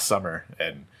last summer,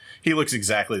 and he looks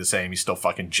exactly the same. He's still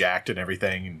fucking jacked and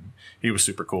everything, and he was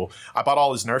super cool. I bought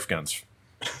all his Nerf guns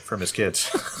from his kids.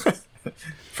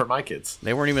 For my kids.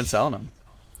 They weren't even selling them.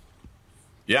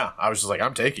 Yeah, I was just like,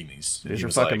 I'm taking these. These He are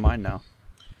was fucking like, mine now.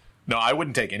 No, I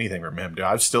wouldn't take anything from him, dude.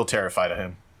 I'm still terrified of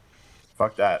him.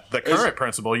 Fuck that. The current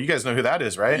principal, you guys know who that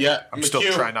is, right? Yeah, I'm still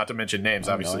McHugh. trying not to mention names,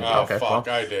 obviously. Oh, Okay, fuck,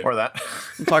 well, I did. Or that.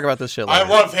 We'll talk about this shit I later.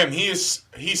 love him. He's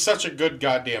such a good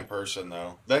goddamn person,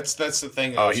 though. That's the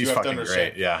thing. Oh, is he's you have to fucking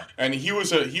understand. great, yeah. And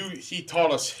he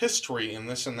taught us history and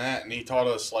this and that, and he taught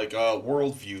us like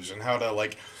worldviews and how to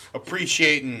like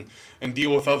appreciate and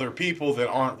deal with other people that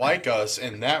aren't like us,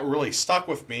 and that really stuck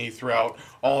with me throughout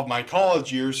all of my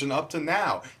college years and up to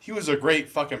now. He was a great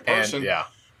fucking person. And, yeah.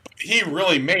 He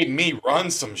really made me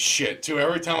run some shit too.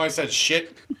 Every time I said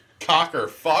shit, cock or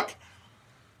fuck,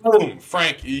 boom,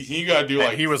 Frank, you gotta do And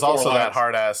like. he was 4 also that lines.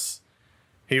 hard ass.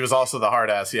 He was also the hard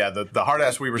ass. Yeah, the hard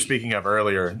ass we were speaking of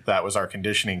earlier. That was our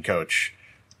conditioning coach.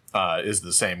 Is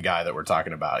the same guy that we're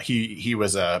talking about. He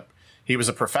was a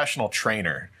professional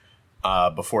trainer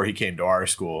before he came to our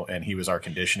school, and he was our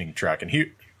conditioning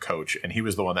coach, and he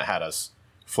was the one that had us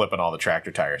flipping all the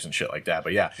tractor tires and shit like that.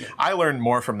 But yeah, I learned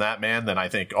more from that man than I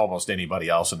think almost anybody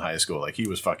else in high school. Like he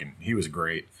was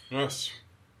great. Yes.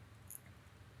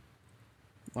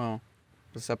 Well,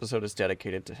 this episode is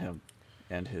dedicated to him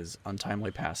and his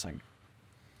untimely passing.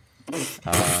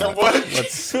 What? What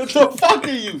the fuck are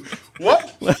you?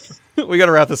 What? We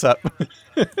gotta wrap this up.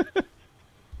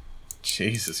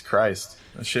 Jesus Christ,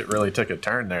 that shit really took a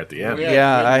turn there at the end.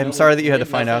 Yeah, I'm sorry that you had to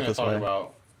we find out nothing this talk way.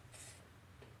 about.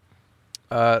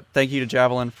 Thank you to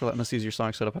Javelin for letting us use your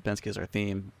song Soda Popensky as our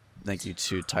theme. Thank you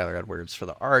to Tyler Edwards for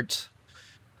the art.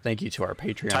 Thank you to our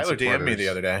Patreon Tyler DM'd me supporters. the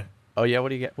other day. Oh yeah, what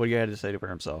do you had to say for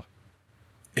himself?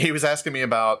 He was asking me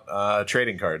about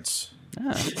trading cards.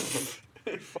 Ah.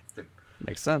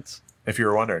 Makes sense. If you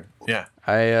were wondering, yeah.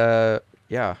 Sorry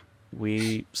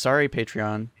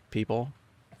Patreon people.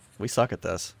 We suck at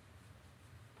this.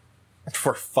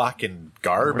 For fucking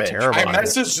garbage. We're terrible. I Come on.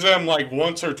 message them like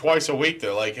once or twice a week.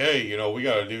 They're like, "Hey, we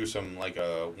got to do some like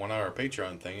a 1 hour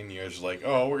Patreon thing," and you guys are like,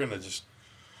 "Oh, we're gonna just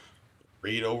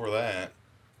read over that."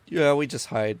 Yeah, we just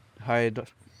hide,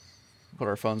 put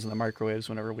our phones in the microwaves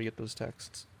whenever we get those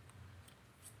texts.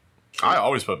 I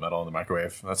always put metal in the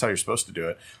microwave. That's how you're supposed to do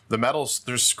it. The metals,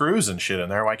 there's screws and shit in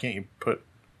there. Why can't you put,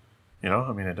 it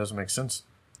doesn't make sense.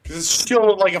 Because it's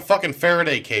still like a fucking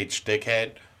Faraday cage,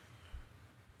 dickhead.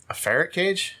 A ferret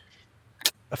cage?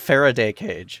 A Faraday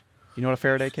cage. You know what a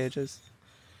Faraday cage is?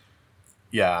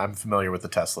 Yeah, I'm familiar with the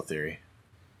Tesla theory.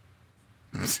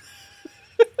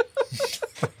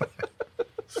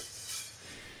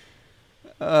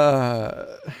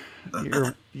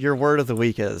 Your word of the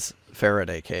week is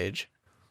Faraday cage.